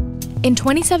 In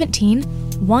 2017,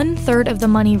 1/3 of the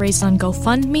money raised on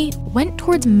GoFundMe went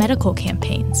towards medical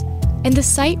campaigns, and the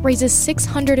site raises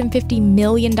 $650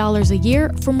 million a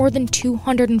year for more than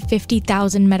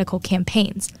 250,000 medical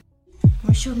campaigns. Want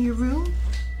to show me your room?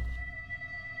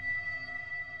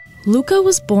 Luca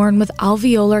was born with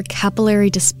alveolar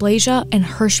capillary dysplasia and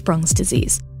Hirschsprung's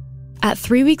disease. At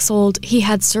 3 weeks old, he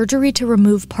had surgery to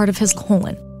remove part of his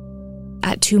colon.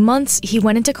 At 2 months, he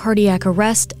went into cardiac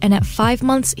arrest, and at 5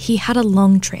 months, he had a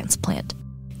lung transplant.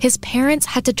 His parents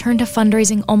had to turn to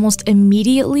fundraising almost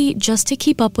immediately just to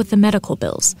keep up with the medical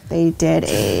bills. They did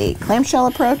a clamshell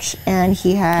approach, and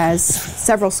he has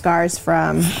several scars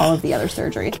from all of the other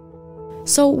surgery.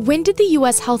 So when did the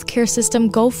U.S. healthcare system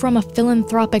go from a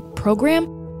philanthropic program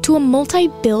to a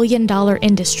multi-billion-dollar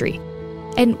industry?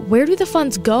 And where do the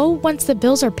funds go once the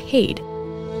bills are paid?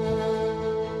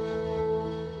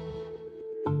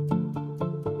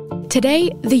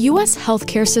 Today, the U.S.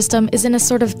 healthcare system is in a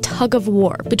sort of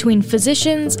tug-of-war between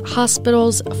physicians,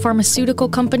 hospitals, pharmaceutical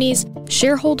companies,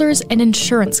 shareholders, and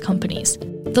insurance companies.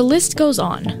 The list goes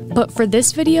on, but for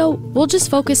this video, we'll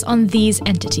just focus on these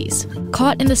entities.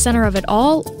 Caught in the center of it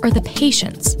all are the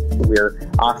patients. We're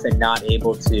often not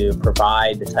able to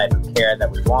provide the type of care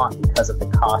that we want because of the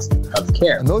cost of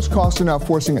care. And those costs are now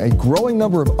forcing a growing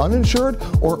number of uninsured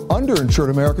or underinsured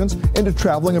Americans into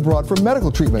traveling abroad for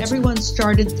medical treatments. Everyone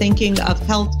started thinking of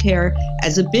healthcare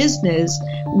as a business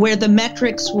where the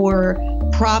metrics were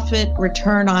profit,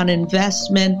 return on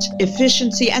investment,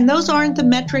 efficiency, and those aren't the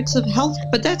metrics of health,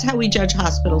 but that's how we judge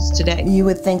hospitals today. You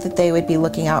would think that they would be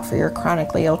looking out for your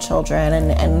chronically ill children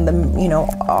and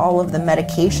the, all of the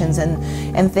medications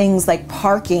and things like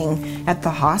parking at the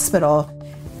hospital.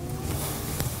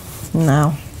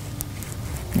 No,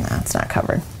 it's not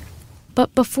covered.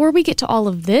 But before we get to all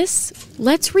of this,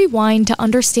 let's rewind to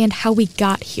understand how we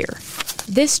got here.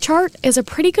 This chart is a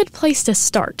pretty good place to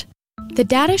start. The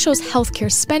data shows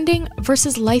healthcare spending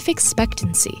versus life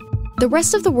expectancy. The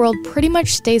rest of the world pretty much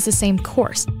stays the same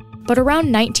course, but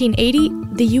around 1980,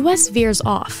 the US veers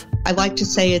off. I like to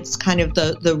say it's kind of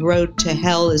the road to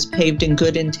hell is paved in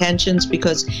good intentions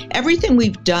because everything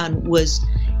we've done was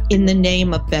in the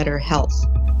name of better health.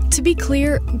 To be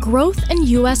clear, growth in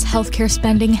US healthcare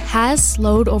spending has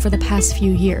slowed over the past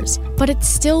few years, but it's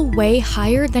still way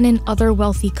higher than in other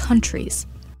wealthy countries.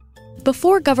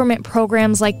 Before government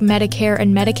programs like Medicare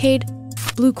and Medicaid,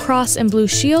 Blue Cross and Blue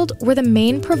Shield were the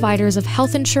main providers of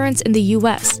health insurance in the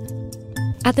US.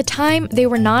 At the time, they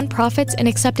were nonprofits and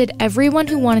accepted everyone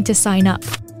who wanted to sign up.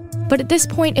 But at this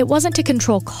point, it wasn't to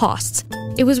control costs.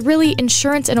 It was really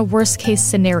insurance in a worst-case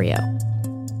scenario.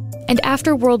 And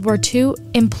after World War II,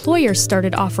 employers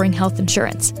started offering health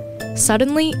insurance.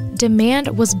 Suddenly,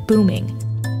 demand was booming.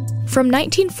 From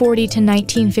 1940 to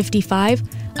 1955,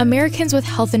 Americans with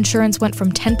health insurance went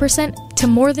from 10% to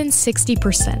more than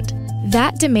 60%.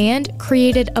 That demand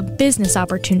created a business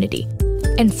opportunity,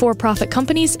 and for-profit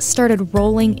companies started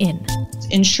rolling in.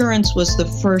 Insurance was the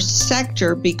first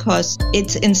sector because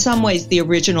it's in some ways the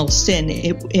original sin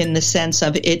in the sense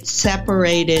of it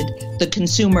separated the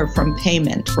consumer from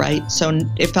payment, right? So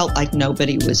it felt like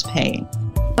nobody was paying.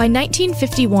 By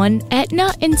 1951,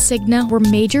 Aetna and Cigna were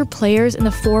major players in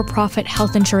the for-profit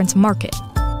health insurance market.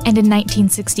 And in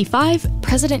 1965,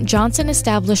 President Johnson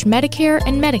established Medicare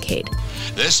and Medicaid.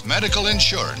 This medical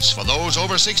insurance for those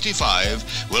over 65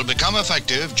 will become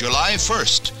effective July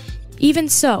 1st. Even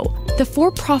so, the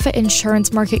for-profit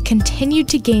insurance market continued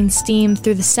to gain steam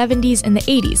through the 70s and the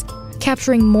 80s,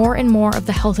 capturing more and more of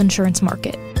the health insurance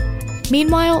market.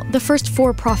 Meanwhile, the first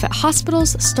for-profit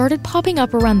hospitals started popping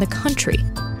up around the country.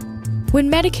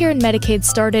 When Medicare and Medicaid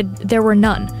started, there were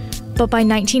none. But by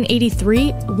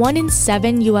 1983, 1 in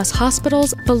 7 U.S.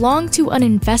 hospitals belonged to an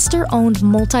investor-owned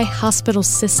multi-hospital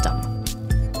system.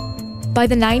 By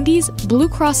the 90s, Blue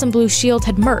Cross and Blue Shield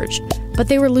had merged, but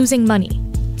they were losing money,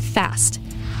 fast.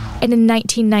 And in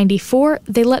 1994,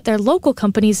 they let their local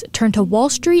companies turn to Wall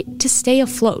Street to stay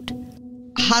afloat.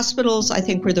 Hospitals, I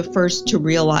think, were the first to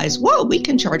realize, whoa, we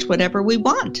can charge whatever we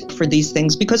want for these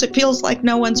things because it feels like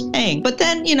no one's paying. But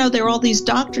then, there are all these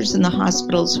doctors in the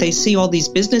hospitals. They see all these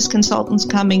business consultants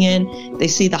coming in. They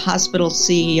see the hospital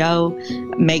CEO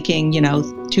making,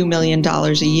 $2 million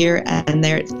a year, and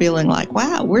they're feeling like,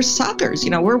 wow, we're suckers.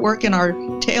 We're working our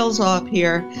tails off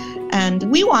here, and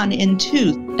we want in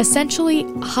too. Essentially,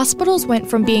 hospitals went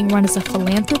from being run as a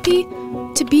philanthropy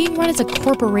to being run as a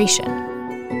corporation.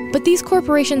 But these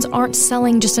corporations aren't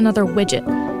selling just another widget.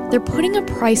 They're putting a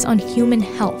price on human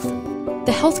health.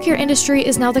 The healthcare industry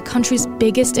is now the country's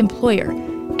biggest employer,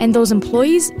 and those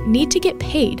employees need to get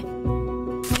paid.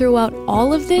 Throughout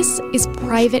all of this is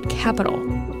private capital,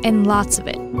 and lots of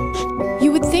it.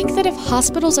 You would think that if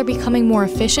hospitals are becoming more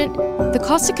efficient, the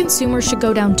cost to consumers should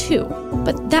go down too,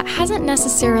 but that hasn't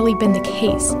necessarily been the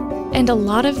case. And a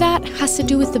lot of that has to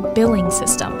do with the billing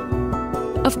system.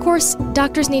 Of course,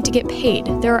 doctors need to get paid.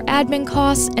 There are admin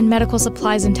costs and medical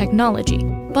supplies and technology.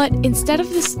 But instead of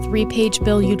this 3-page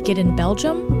bill you'd get in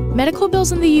Belgium, medical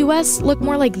bills in the US look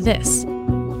more like this.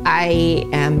 I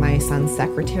am my son's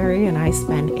secretary, and I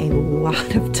spend a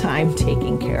lot of time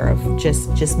taking care of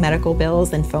just medical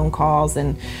bills and phone calls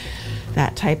and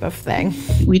that type of thing.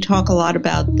 We talk a lot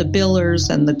about the billers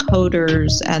and the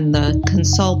coders and the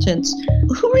consultants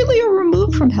who really are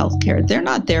removed from healthcare. They're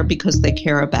not there because they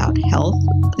care about health.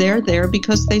 They're there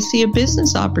because they see a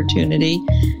business opportunity.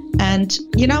 And,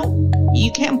 you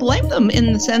can't blame them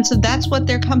in the sense of that's what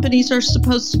their companies are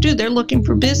supposed to do. They're looking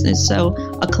for business. So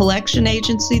a collection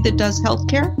agency that does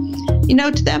healthcare,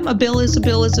 to them, a bill is a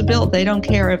bill is a bill. They don't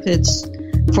care if it's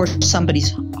for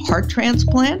somebody's heart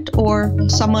transplant or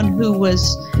someone who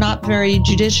was not very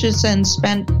judicious and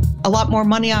spent a lot more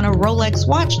money on a Rolex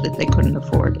watch that they couldn't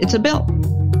afford. It's a bill.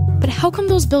 But how come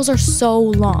those bills are so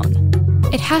long?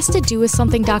 It has to do with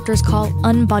something doctors call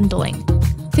unbundling.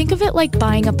 Think of it like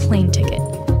buying a plane ticket.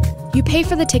 You pay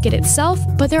for the ticket itself,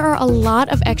 but there are a lot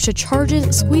of extra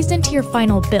charges squeezed into your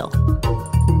final bill.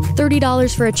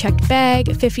 $30 for a checked bag,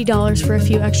 $50 for a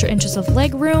few extra inches of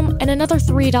leg room, and another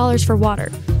 $3 for water.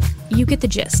 You get the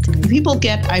gist. People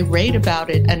get irate about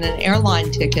it and an airline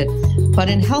ticket, but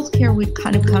in healthcare, we've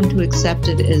kind of come to accept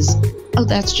it as, oh,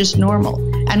 that's just normal.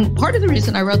 And part of the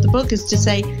reason I wrote the book is to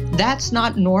say that's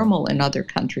not normal in other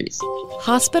countries.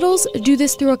 Hospitals do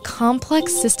this through a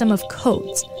complex system of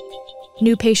codes.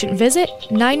 New patient visit,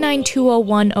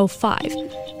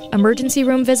 9920105. Emergency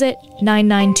room visit,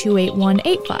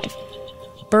 9928185.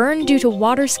 Burn due to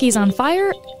water skis on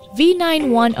fire,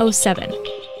 V9107.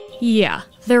 Yeah,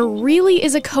 there really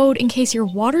is a code in case your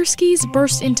water skis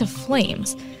burst into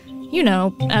flames.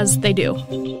 As they do.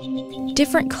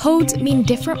 Different codes mean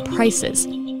different prices.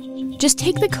 Just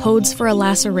take the codes for a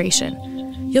laceration.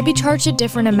 You'll be charged a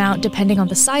different amount depending on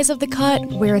the size of the cut,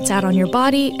 where it's at on your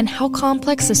body, and how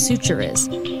complex the suture is.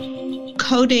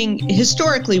 Coding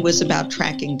historically was about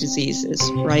tracking diseases,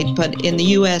 right? But in the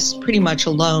U.S., pretty much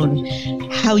alone,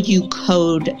 how you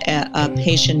code a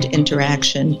patient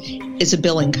interaction is a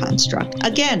billing construct.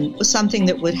 Again, something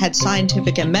that had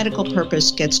scientific and medical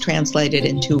purpose gets translated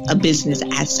into a business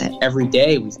asset. Every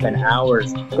day we spend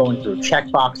hours going through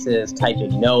checkboxes,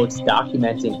 typing notes,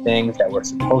 documenting things that we're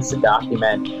supposed to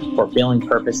document for billing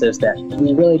purposes that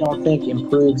we really don't think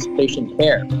improves patient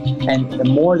care. And the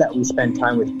more that we spend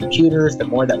time with computers, the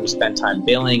more that we spend time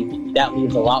billing, that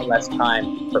leaves a lot less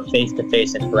time for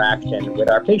face-to-face interaction with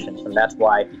our patients. And that's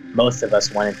why most of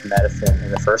us went into medicine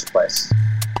in the first place.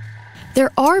 There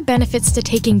are benefits to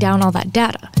taking down all that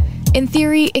data. In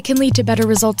theory, it can lead to better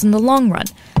results in the long run.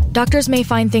 Doctors may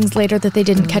find things later that they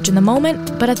didn't catch in the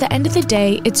moment, but at the end of the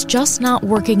day, it's just not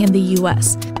working in the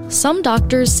US. Some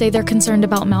doctors say they're concerned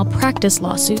about malpractice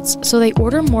lawsuits, so they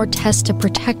order more tests to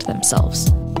protect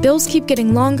themselves. Bills keep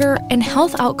getting longer, and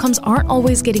health outcomes aren't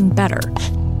always getting better.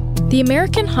 The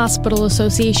American Hospital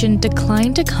Association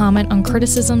declined to comment on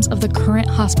criticisms of the current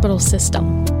hospital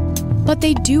system. But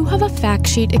they do have a fact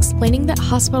sheet explaining that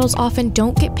hospitals often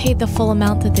don't get paid the full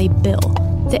amount that they bill.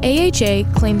 The AHA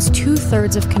claims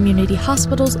 2/3 of community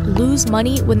hospitals lose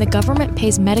money when the government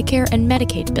pays Medicare and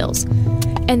Medicaid bills,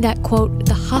 and that, quote,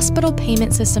 the hospital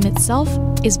payment system itself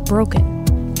is broken.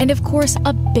 And of course,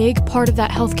 a big part of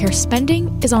that healthcare spending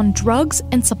is on drugs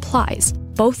and supplies,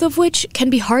 both of which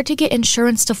can be hard to get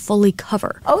insurance to fully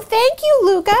cover. Oh, thank you,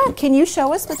 Luca. Can you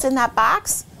show us what's in that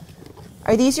box?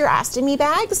 Are these your ostomy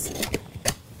bags?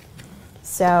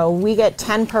 So we get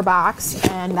 10 per box,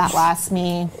 and that lasts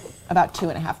me about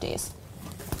 2.5 days.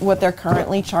 What they're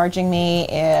currently charging me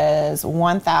is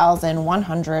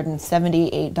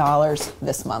 $1,178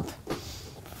 this month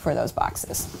for those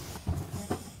boxes.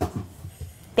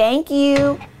 Thank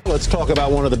you. let's talk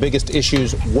about one of the biggest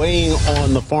issues weighing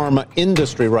on the pharma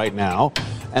industry right now,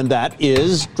 and that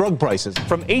is drug prices.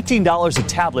 From $18 a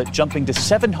tablet jumping to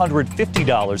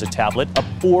 $750 a tablet, up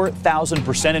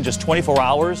 4,000% in just 24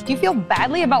 hours. Do you feel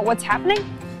badly about what's happening?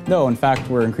 No, in fact,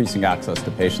 we're increasing access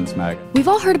to patients, Meg. We've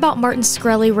all heard about Martin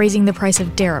Shkreli raising the price of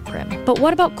Daraprim, but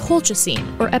what about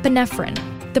colchicine or epinephrine?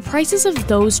 The prices of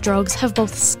those drugs have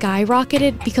both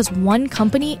skyrocketed because one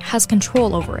company has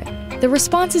control over it. The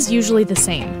response is usually the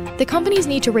same. The companies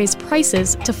need to raise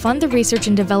prices to fund the research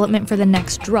and development for the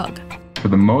next drug. For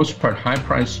the most part,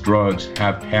 high-priced drugs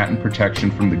have patent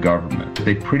protection from the government.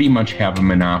 They pretty much have a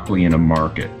monopoly in a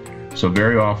market. So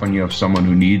very often you have someone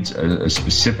who needs a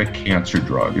specific cancer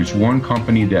drug. There's one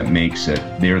company that makes it.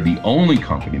 They're the only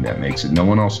company that makes it. No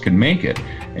one else can make it.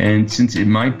 And since it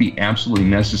might be absolutely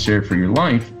necessary for your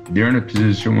life, they're in a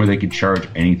position where they can charge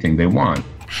anything they want.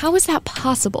 How is that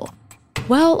possible?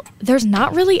 Well, there's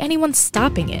not really anyone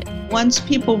stopping it. Once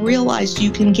people realized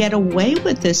you can get away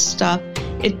with this stuff,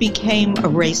 it became a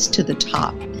race to the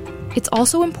top. It's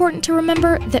also important to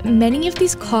remember that many of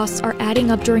these costs are adding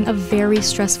up during a very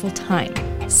stressful time.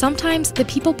 Sometimes the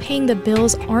people paying the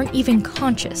bills aren't even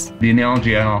conscious. The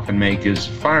analogy I often make is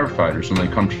firefighters when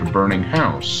they come to a burning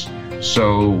house.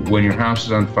 So when your house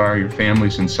is on fire, your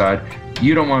family's inside,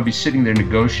 you don't want to be sitting there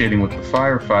negotiating with the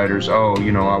firefighters,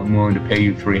 I'm willing to pay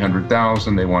you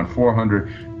 $300,000, they want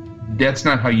 $400,000. That's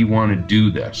not how you want to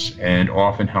do this, and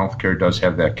often healthcare does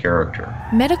have that character.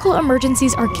 Medical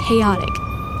emergencies are chaotic,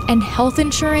 and health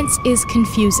insurance is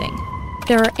confusing.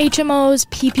 There are HMOs,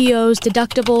 PPOs,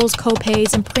 deductibles,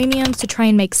 copays, and premiums to try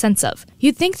and make sense of.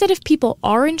 You'd think that if people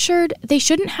are insured, they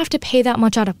shouldn't have to pay that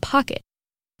much out of pocket.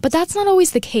 But that's not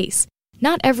always the case.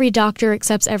 Not every doctor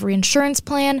accepts every insurance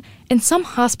plan, and some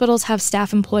hospitals have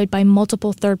staff employed by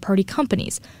multiple third-party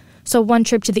companies. So one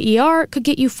trip to the ER could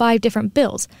get you 5 different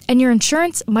bills, and your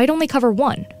insurance might only cover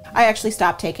one. I actually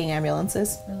stopped taking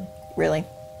ambulances, really.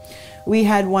 We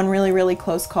had one really, really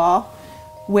close call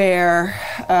where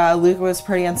Luca was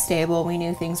pretty unstable. We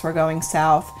knew things were going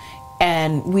south,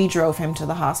 and we drove him to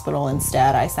the hospital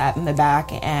instead. I sat in the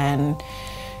back and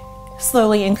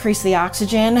slowly increased the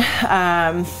oxygen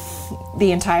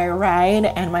the entire ride,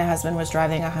 and my husband was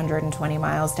driving 120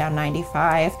 miles down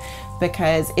 95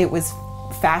 because it was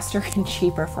faster and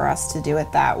cheaper for us to do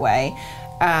it that way.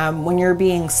 When you're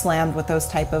being slammed with those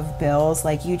type of bills,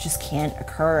 you just can't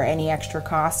incur any extra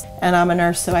cost. And I'm a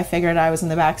nurse, so I figured I was in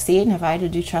the back seat, and if I had to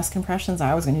do chest compressions,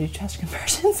 I was going to do chest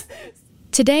compressions.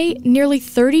 Today, nearly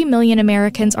 30 million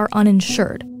Americans are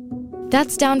uninsured.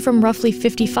 That's down from roughly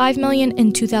 55 million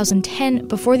in 2010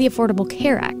 before the Affordable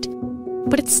Care Act.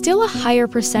 But it's still a higher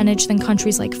percentage than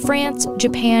countries like France,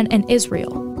 Japan, and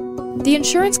Israel. The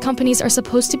insurance companies are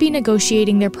supposed to be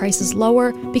negotiating their prices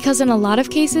lower because in a lot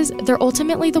of cases, they're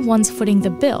ultimately the ones footing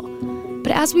the bill.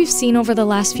 But as we've seen over the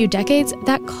last few decades,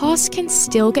 that cost can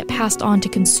still get passed on to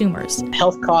consumers.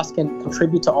 Health costs can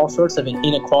contribute to all sorts of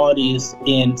inequalities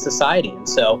in society. And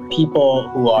so people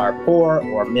who are poor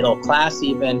or middle class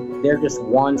even, they're just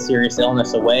one serious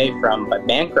illness away from a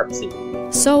bankruptcy.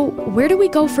 So where do we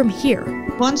go from here?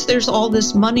 Once there's all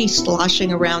this money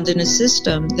sloshing around in a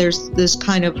system, there's this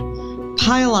kind of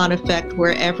pile-on effect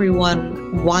where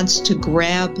everyone wants to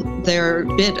grab their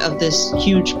bit of this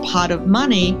huge pot of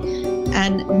money.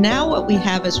 And now what we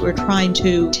have as we're trying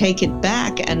to take it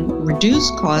back and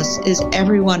reduce costs is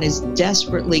everyone is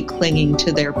desperately clinging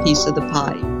to their piece of the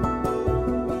pie.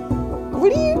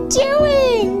 What are you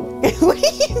doing? What are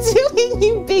you doing,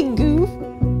 you big goof?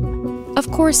 Of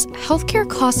course, healthcare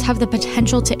costs have the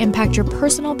potential to impact your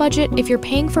personal budget if you're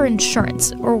paying for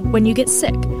insurance or when you get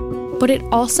sick. But it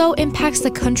also impacts the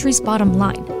country's bottom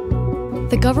line.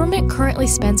 The government currently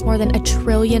spends more than $1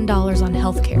 trillion on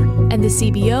healthcare, and the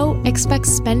CBO expects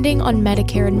spending on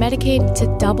Medicare and Medicaid to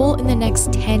double in the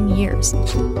next 10 years.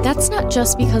 That's not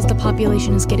just because the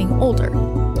population is getting older.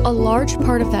 A large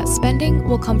part of that spending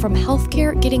will come from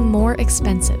healthcare getting more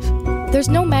expensive. There's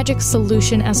no magic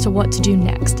solution as to what to do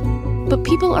next, but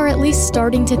people are at least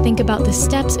starting to think about the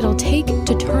steps it'll take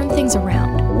to turn things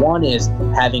around. One is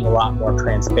having a lot more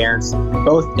transparency.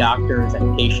 Both doctors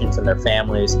and patients and their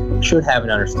families should have an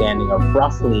understanding of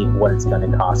roughly what it's going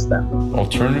to cost them.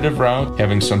 Alternative route,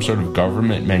 having some sort of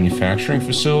government manufacturing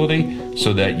facility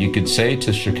so that you could say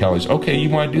to Shkreli's, okay, you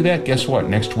want to do that? Guess what?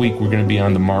 Next week we're going to be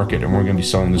on the market and we're going to be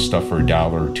selling this stuff for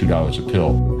 $1 or $2 a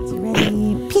pill.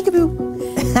 Ready,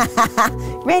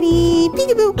 peekaboo. Ready,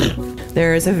 peekaboo.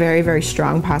 There is a very, very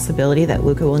strong possibility that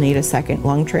Luca will need a second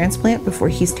lung transplant before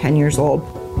he's 10 years old.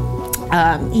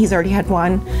 He's already had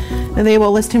one. They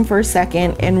will list him for a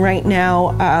second, and right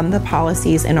now the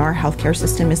policies in our healthcare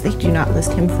system is they do not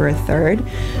list him for a third.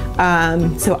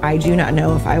 So I do not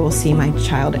know if I will see my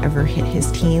child ever hit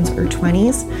his teens or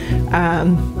 20s.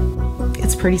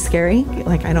 It's pretty scary.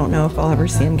 Like, I don't know if I'll ever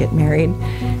see him get married.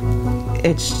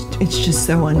 It's just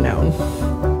so unknown.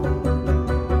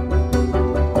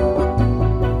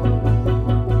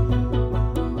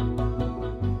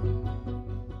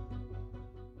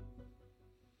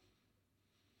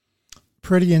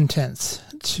 Pretty intense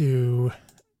to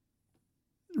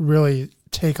really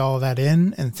take all of that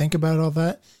in and think about all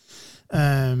that.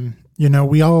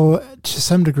 We all, to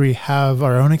some degree, have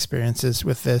our own experiences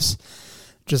with this,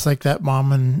 just like that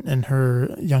mom and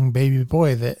her young baby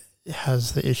boy that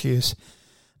has the issues.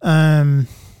 How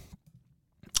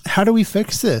do we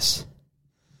fix this?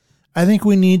 I think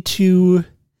we need to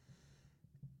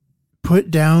put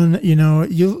down,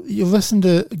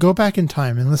 go back in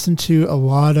time and listen to a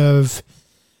lot of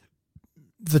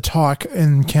the talk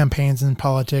in campaigns and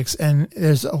politics, and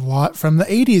there's a lot from the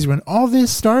 80s when all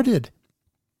this started.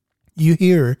 You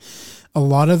hear a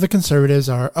lot of the conservatives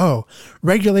are,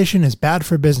 regulation is bad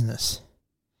for business.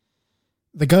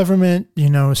 The government,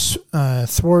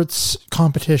 thwarts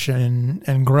competition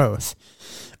and growth.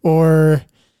 Or,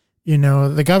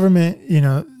 the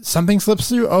government, something slips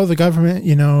through. The government,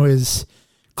 is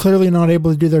clearly not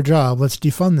able to do their job. Let's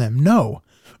defund them. No,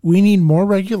 we need more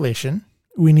regulation.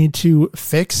 We need to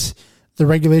fix the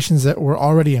regulations that were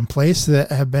already in place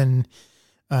that have been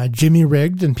jimmy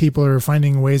rigged and people are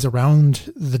finding ways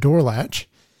around the door latch.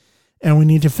 And we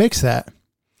need to fix that.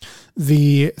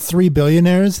 The 3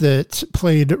 billionaires that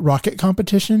played rocket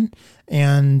competition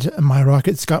and my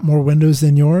rocket's got more windows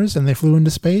than yours and they flew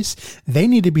into space, they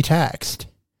need to be taxed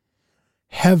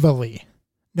heavily.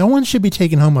 No one should be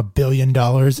taking home $1 billion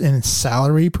in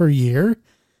salary per year.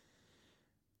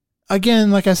 Again,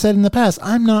 like I said in the past,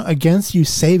 I'm not against you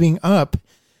saving up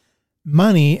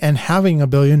money and having $1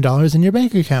 billion in your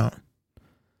bank account.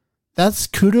 That's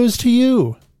kudos to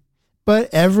you. But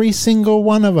every single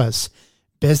one of us,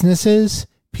 businesses,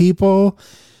 people,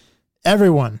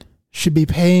 everyone should be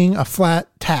paying a flat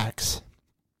tax.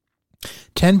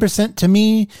 10% to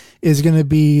me is going to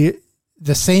be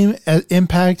the same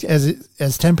impact as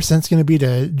 10% is going to be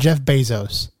to Jeff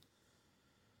Bezos.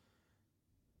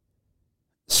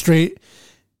 Straight,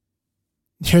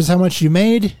 here's how much you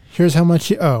made, here's how much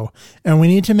you owe. And we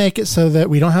need to make it so that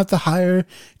we don't have to hire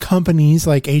companies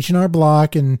like H&R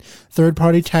Block and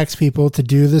third-party tax people to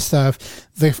do this stuff.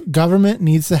 The government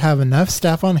needs to have enough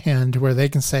staff on hand where they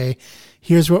can say,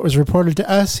 here's what was reported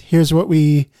to us, here's what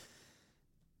we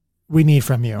need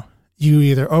from you. You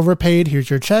either overpaid, here's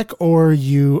your check, or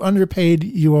you underpaid,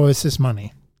 you owe us this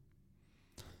money.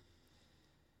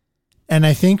 And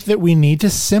I think that we need to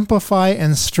simplify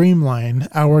and streamline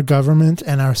our government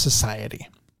and our society.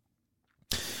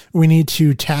 We need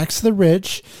to tax the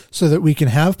rich so that we can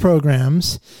have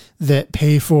programs that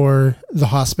pay for the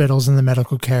hospitals and the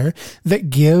medical care, that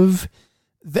give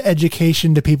the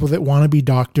education to people that want to be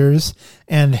doctors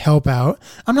and help out.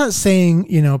 I'm not saying,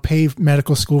 pay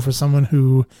medical school for someone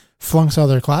who flunks all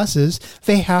their classes.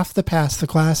 They have to pass the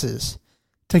classes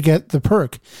to get the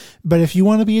perk. But if you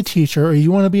want to be a teacher or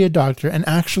you want to be a doctor and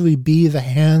actually be the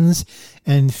hands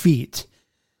and feet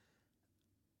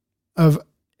of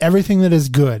everything that is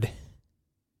good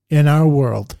in our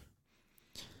world,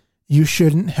 you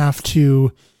shouldn't have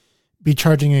to be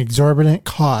charging exorbitant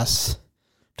costs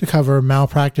to cover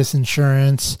malpractice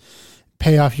insurance,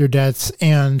 pay off your debts,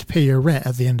 and pay your rent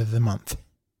at the end of the month.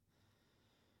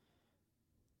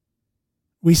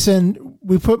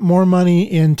 We put more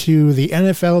money into the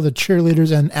NFL, the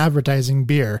cheerleaders, and advertising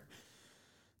beer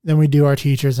than we do our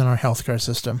teachers and our healthcare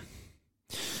system.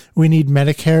 We need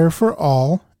Medicare for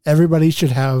all. Everybody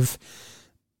should have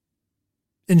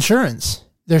insurance.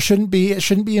 It shouldn't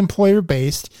be employer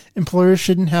based. Employers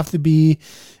shouldn't have to be,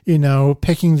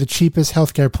 picking the cheapest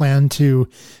healthcare plan to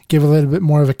give a little bit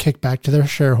more of a kickback to their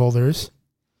shareholders.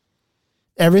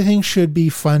 Everything should be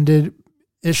funded.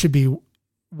 It should be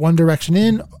one direction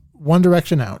in, one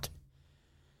direction out.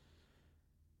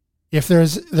 If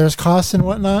there's costs and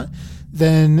whatnot,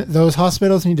 then those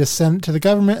hospitals need to send it to the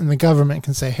government, and the government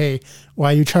can say, hey,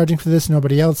 why are you charging for this?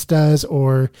 Nobody else does,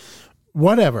 or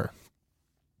whatever.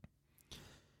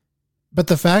 But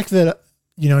the fact that,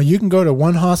 you can go to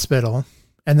one hospital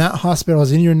and that hospital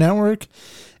is in your network,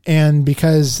 and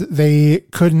because they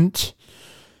couldn't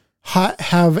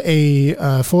have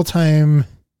a full-time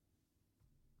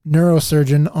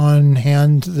neurosurgeon on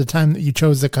hand the time that you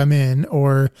chose to come in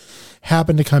or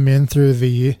happen to come in through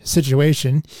the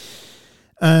situation,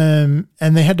 and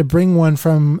they had to bring one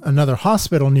from another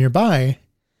hospital nearby,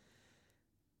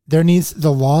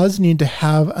 the laws need to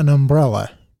have an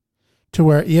umbrella to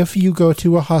where if you go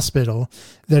to a hospital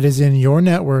that is in your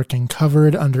network and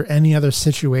covered under any other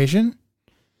situation,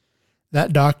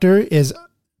 that doctor is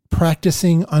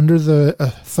practicing under the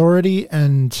authority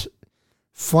and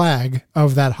flag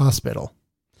of that hospital.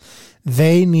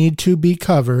 They need to be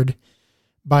covered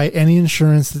by any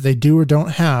insurance that they do or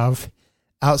don't have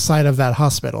outside of that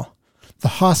hospital. The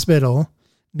hospital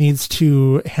needs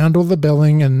to handle the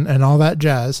billing and all that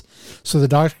jazz. So the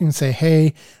doctor can say,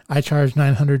 hey, I charge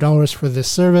 $900 for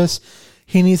this service.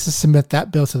 He needs to submit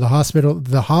that bill to the hospital.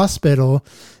 The hospital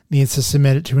needs to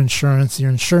submit it to insurance. Your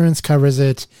insurance covers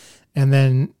it. And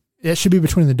then it should be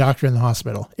between the doctor and the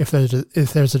hospital if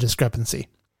there's a discrepancy.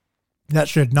 That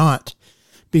should not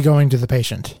be going to the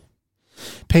patient.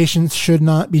 Patients should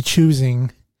not be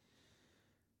choosing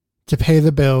to pay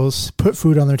the bills, put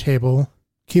food on their table,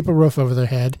 keep a roof over their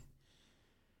head,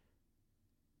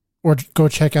 or go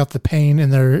check out the pain in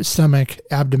their stomach,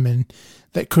 abdomen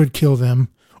that could kill them,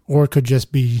 or could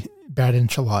just be bad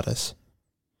enchiladas.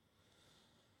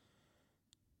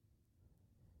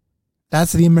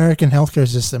 That's the American healthcare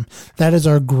system. That is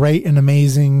our great and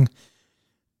amazing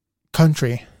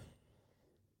country.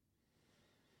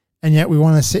 And yet we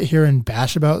want to sit here and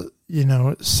bash about,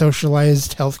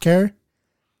 socialized healthcare.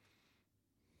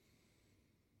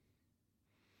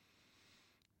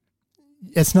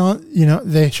 It's not,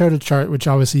 they showed a chart, which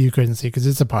obviously you couldn't see because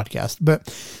it's a podcast.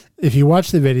 But if you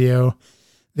watch the video,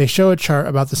 they show a chart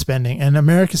about the spending, and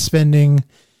America's spending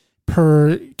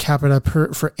per capita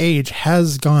for age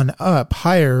has gone up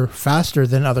higher, faster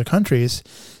than other countries.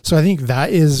 So I think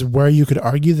that is where you could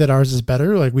argue that ours is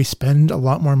better. Like, we spend a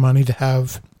lot more money to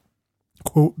have,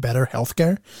 quote, better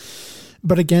healthcare.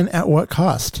 But again, at what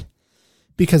cost?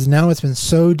 Because now it's been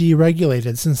so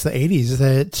deregulated since the 80s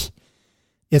that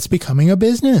it's becoming a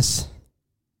business.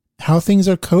 How things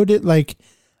are coded, like,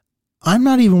 I'm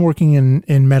not even working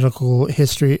in medical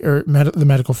history or the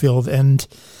medical field, and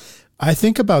I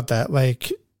think about that,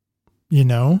 like,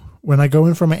 when I go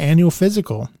in for my annual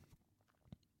physical,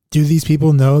 do these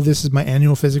people know this is my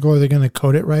annual physical? Are they going to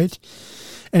code it right?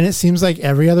 And it seems like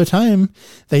every other time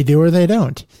they do or they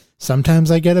don't.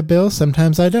 Sometimes I get a bill,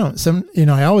 sometimes I don't.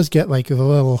 I always get like the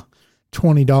little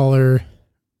 $20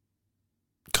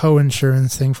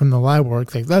 co-insurance thing from the LIBOR.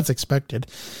 Like, that's expected.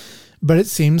 But it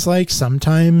seems like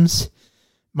sometimes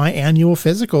my annual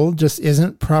physical just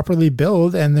isn't properly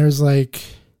billed, and there's like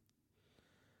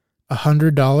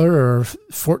 $100 or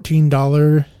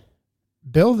 $14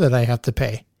 bill that I have to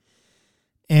pay.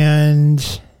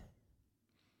 And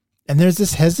there's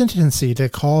this hesitancy to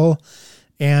call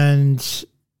and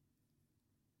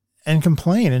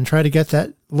complain and try to get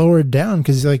that lowered down,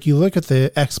 because like, you look at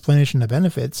the explanation of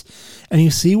benefits and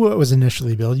you see what was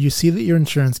initially billed, you see that your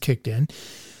insurance kicked in,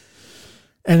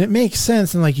 and it makes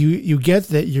sense. And like, you get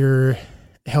that your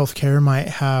healthcare might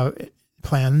have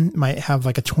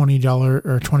like a $20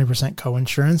 or 20%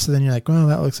 co-insurance. So then you're like, well,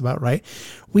 that looks about right.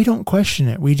 We don't question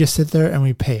it. We just sit there and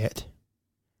we pay it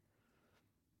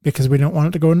because we don't want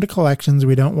it to go into collections.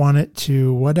 We don't want it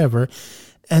to whatever.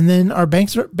 And then our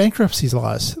bankruptcy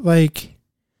laws, like,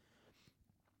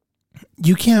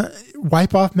 you can't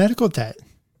wipe off medical debt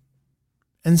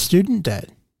and student debt.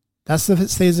 That stuff that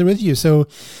stays there with you. So,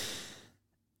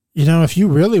 if you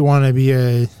really want to be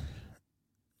a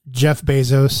Jeff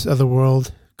Bezos of the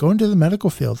world, go into the medical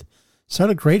field, start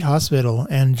a great hospital,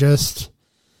 and just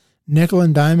nickel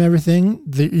and dime everything.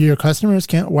 Your customers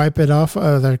can't wipe it off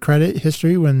of their credit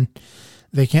history when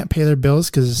they can't pay their bills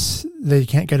because they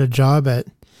can't get a job at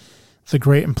the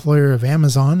great employer of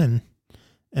Amazon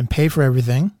and pay for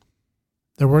everything.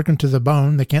 They're working to the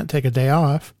bone. They can't take a day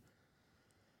off.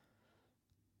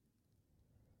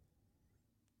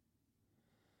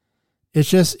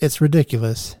 It's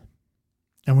ridiculous.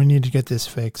 And we need to get this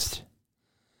fixed.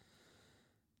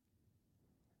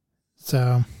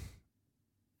 So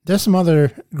there's some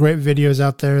other great videos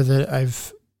out there that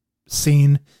I've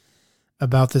seen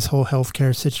about this whole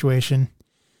healthcare situation.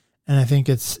 And I think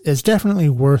it's definitely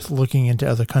worth looking into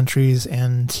other countries.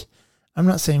 And I'm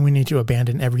not saying we need to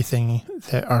abandon everything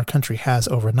that our country has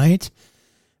overnight,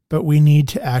 but we need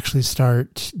to actually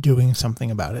start doing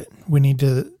something about it. We need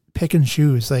to pick and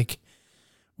choose. Like,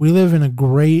 we live in a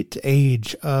great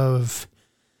age of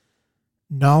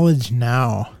knowledge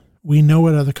now. We know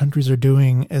what other countries are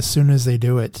doing as soon as they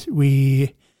do it.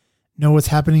 We know what's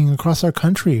happening across our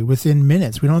country within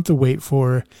minutes. We don't have to wait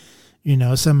for,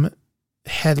 some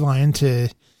headline to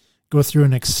go through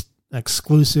an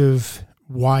exclusive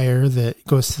wire that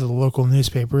goes to the local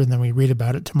newspaper, and then we read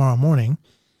about it tomorrow morning.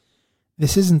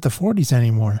 This isn't the 40s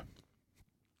anymore.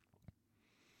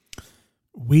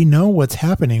 We know what's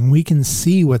happening. We can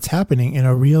see what's happening in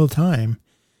a real time.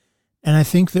 And I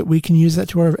think that we can use that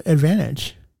to our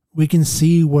advantage. We can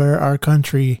see where our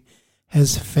country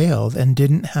has failed and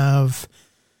didn't have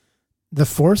the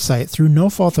foresight through no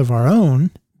fault of our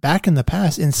own back in the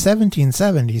past in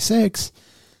 1776.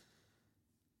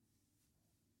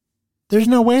 There's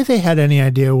no way they had any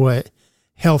idea what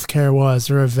healthcare was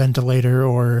or a ventilator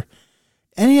or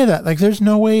any of that. Like, there's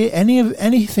no way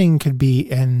anything could be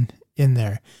in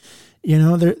there. You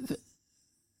know, the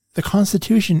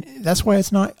Constitution, that's why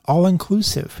it's not all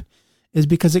inclusive, is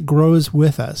because it grows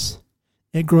with us.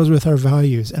 It grows with our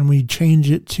values, and we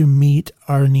change it to meet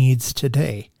our needs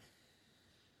today.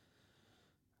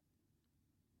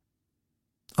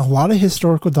 A lot of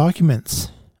historical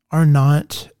documents are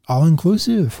not all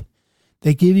inclusive.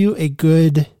 They give you a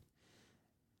good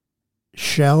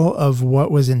shell of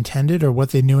what was intended or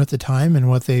what they knew at the time and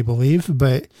what they believed,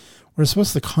 but we're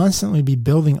supposed to constantly be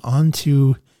building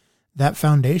onto that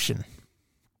foundation.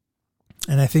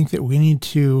 And I think that we need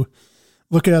to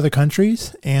look at other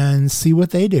countries and see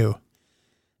what they do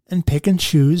and pick and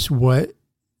choose what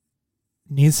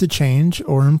needs to change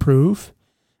or improve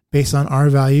based on our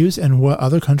values and what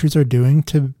other countries are doing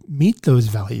to meet those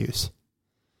values.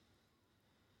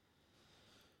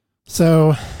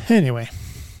 So anyway,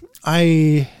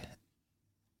 as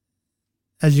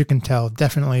you can tell,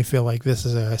 definitely feel like this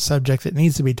is a subject that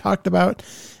needs to be talked about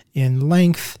in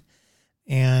length.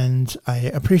 And I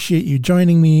appreciate you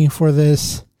joining me for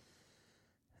this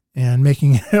and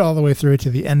making it all the way through to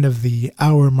the end of the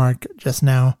hour mark just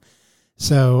now.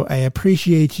 So I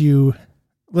appreciate you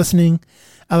listening.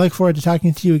 I look forward to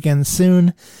talking to you again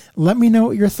soon. Let me know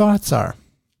what your thoughts are.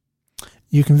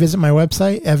 You can visit my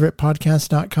website,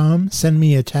 everettpodcast.com. Send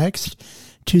me a text,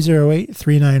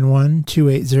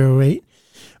 208-391-2808.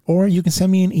 Or you can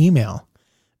send me an email,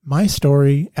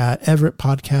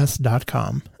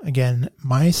 mystory@everettpodcast.com. Again,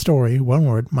 my story, one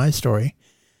word, mystory,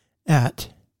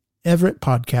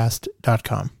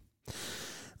 @everettpodcast.com.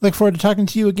 Look forward to talking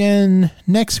to you again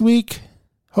next week,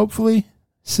 hopefully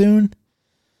soon.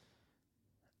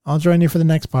 I'll join you for the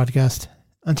next podcast.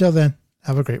 Until then,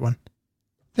 have a great one.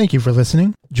 Thank you for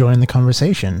listening. Join the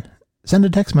conversation. Send a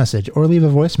text message or leave a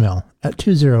voicemail at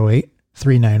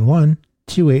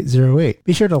 208-391-2808.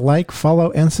 Be sure to like,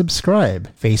 follow, and subscribe.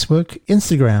 Facebook,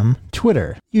 Instagram,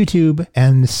 Twitter, YouTube,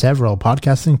 and several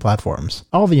podcasting platforms.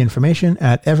 All the information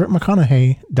at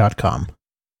everettmcconaughey.com.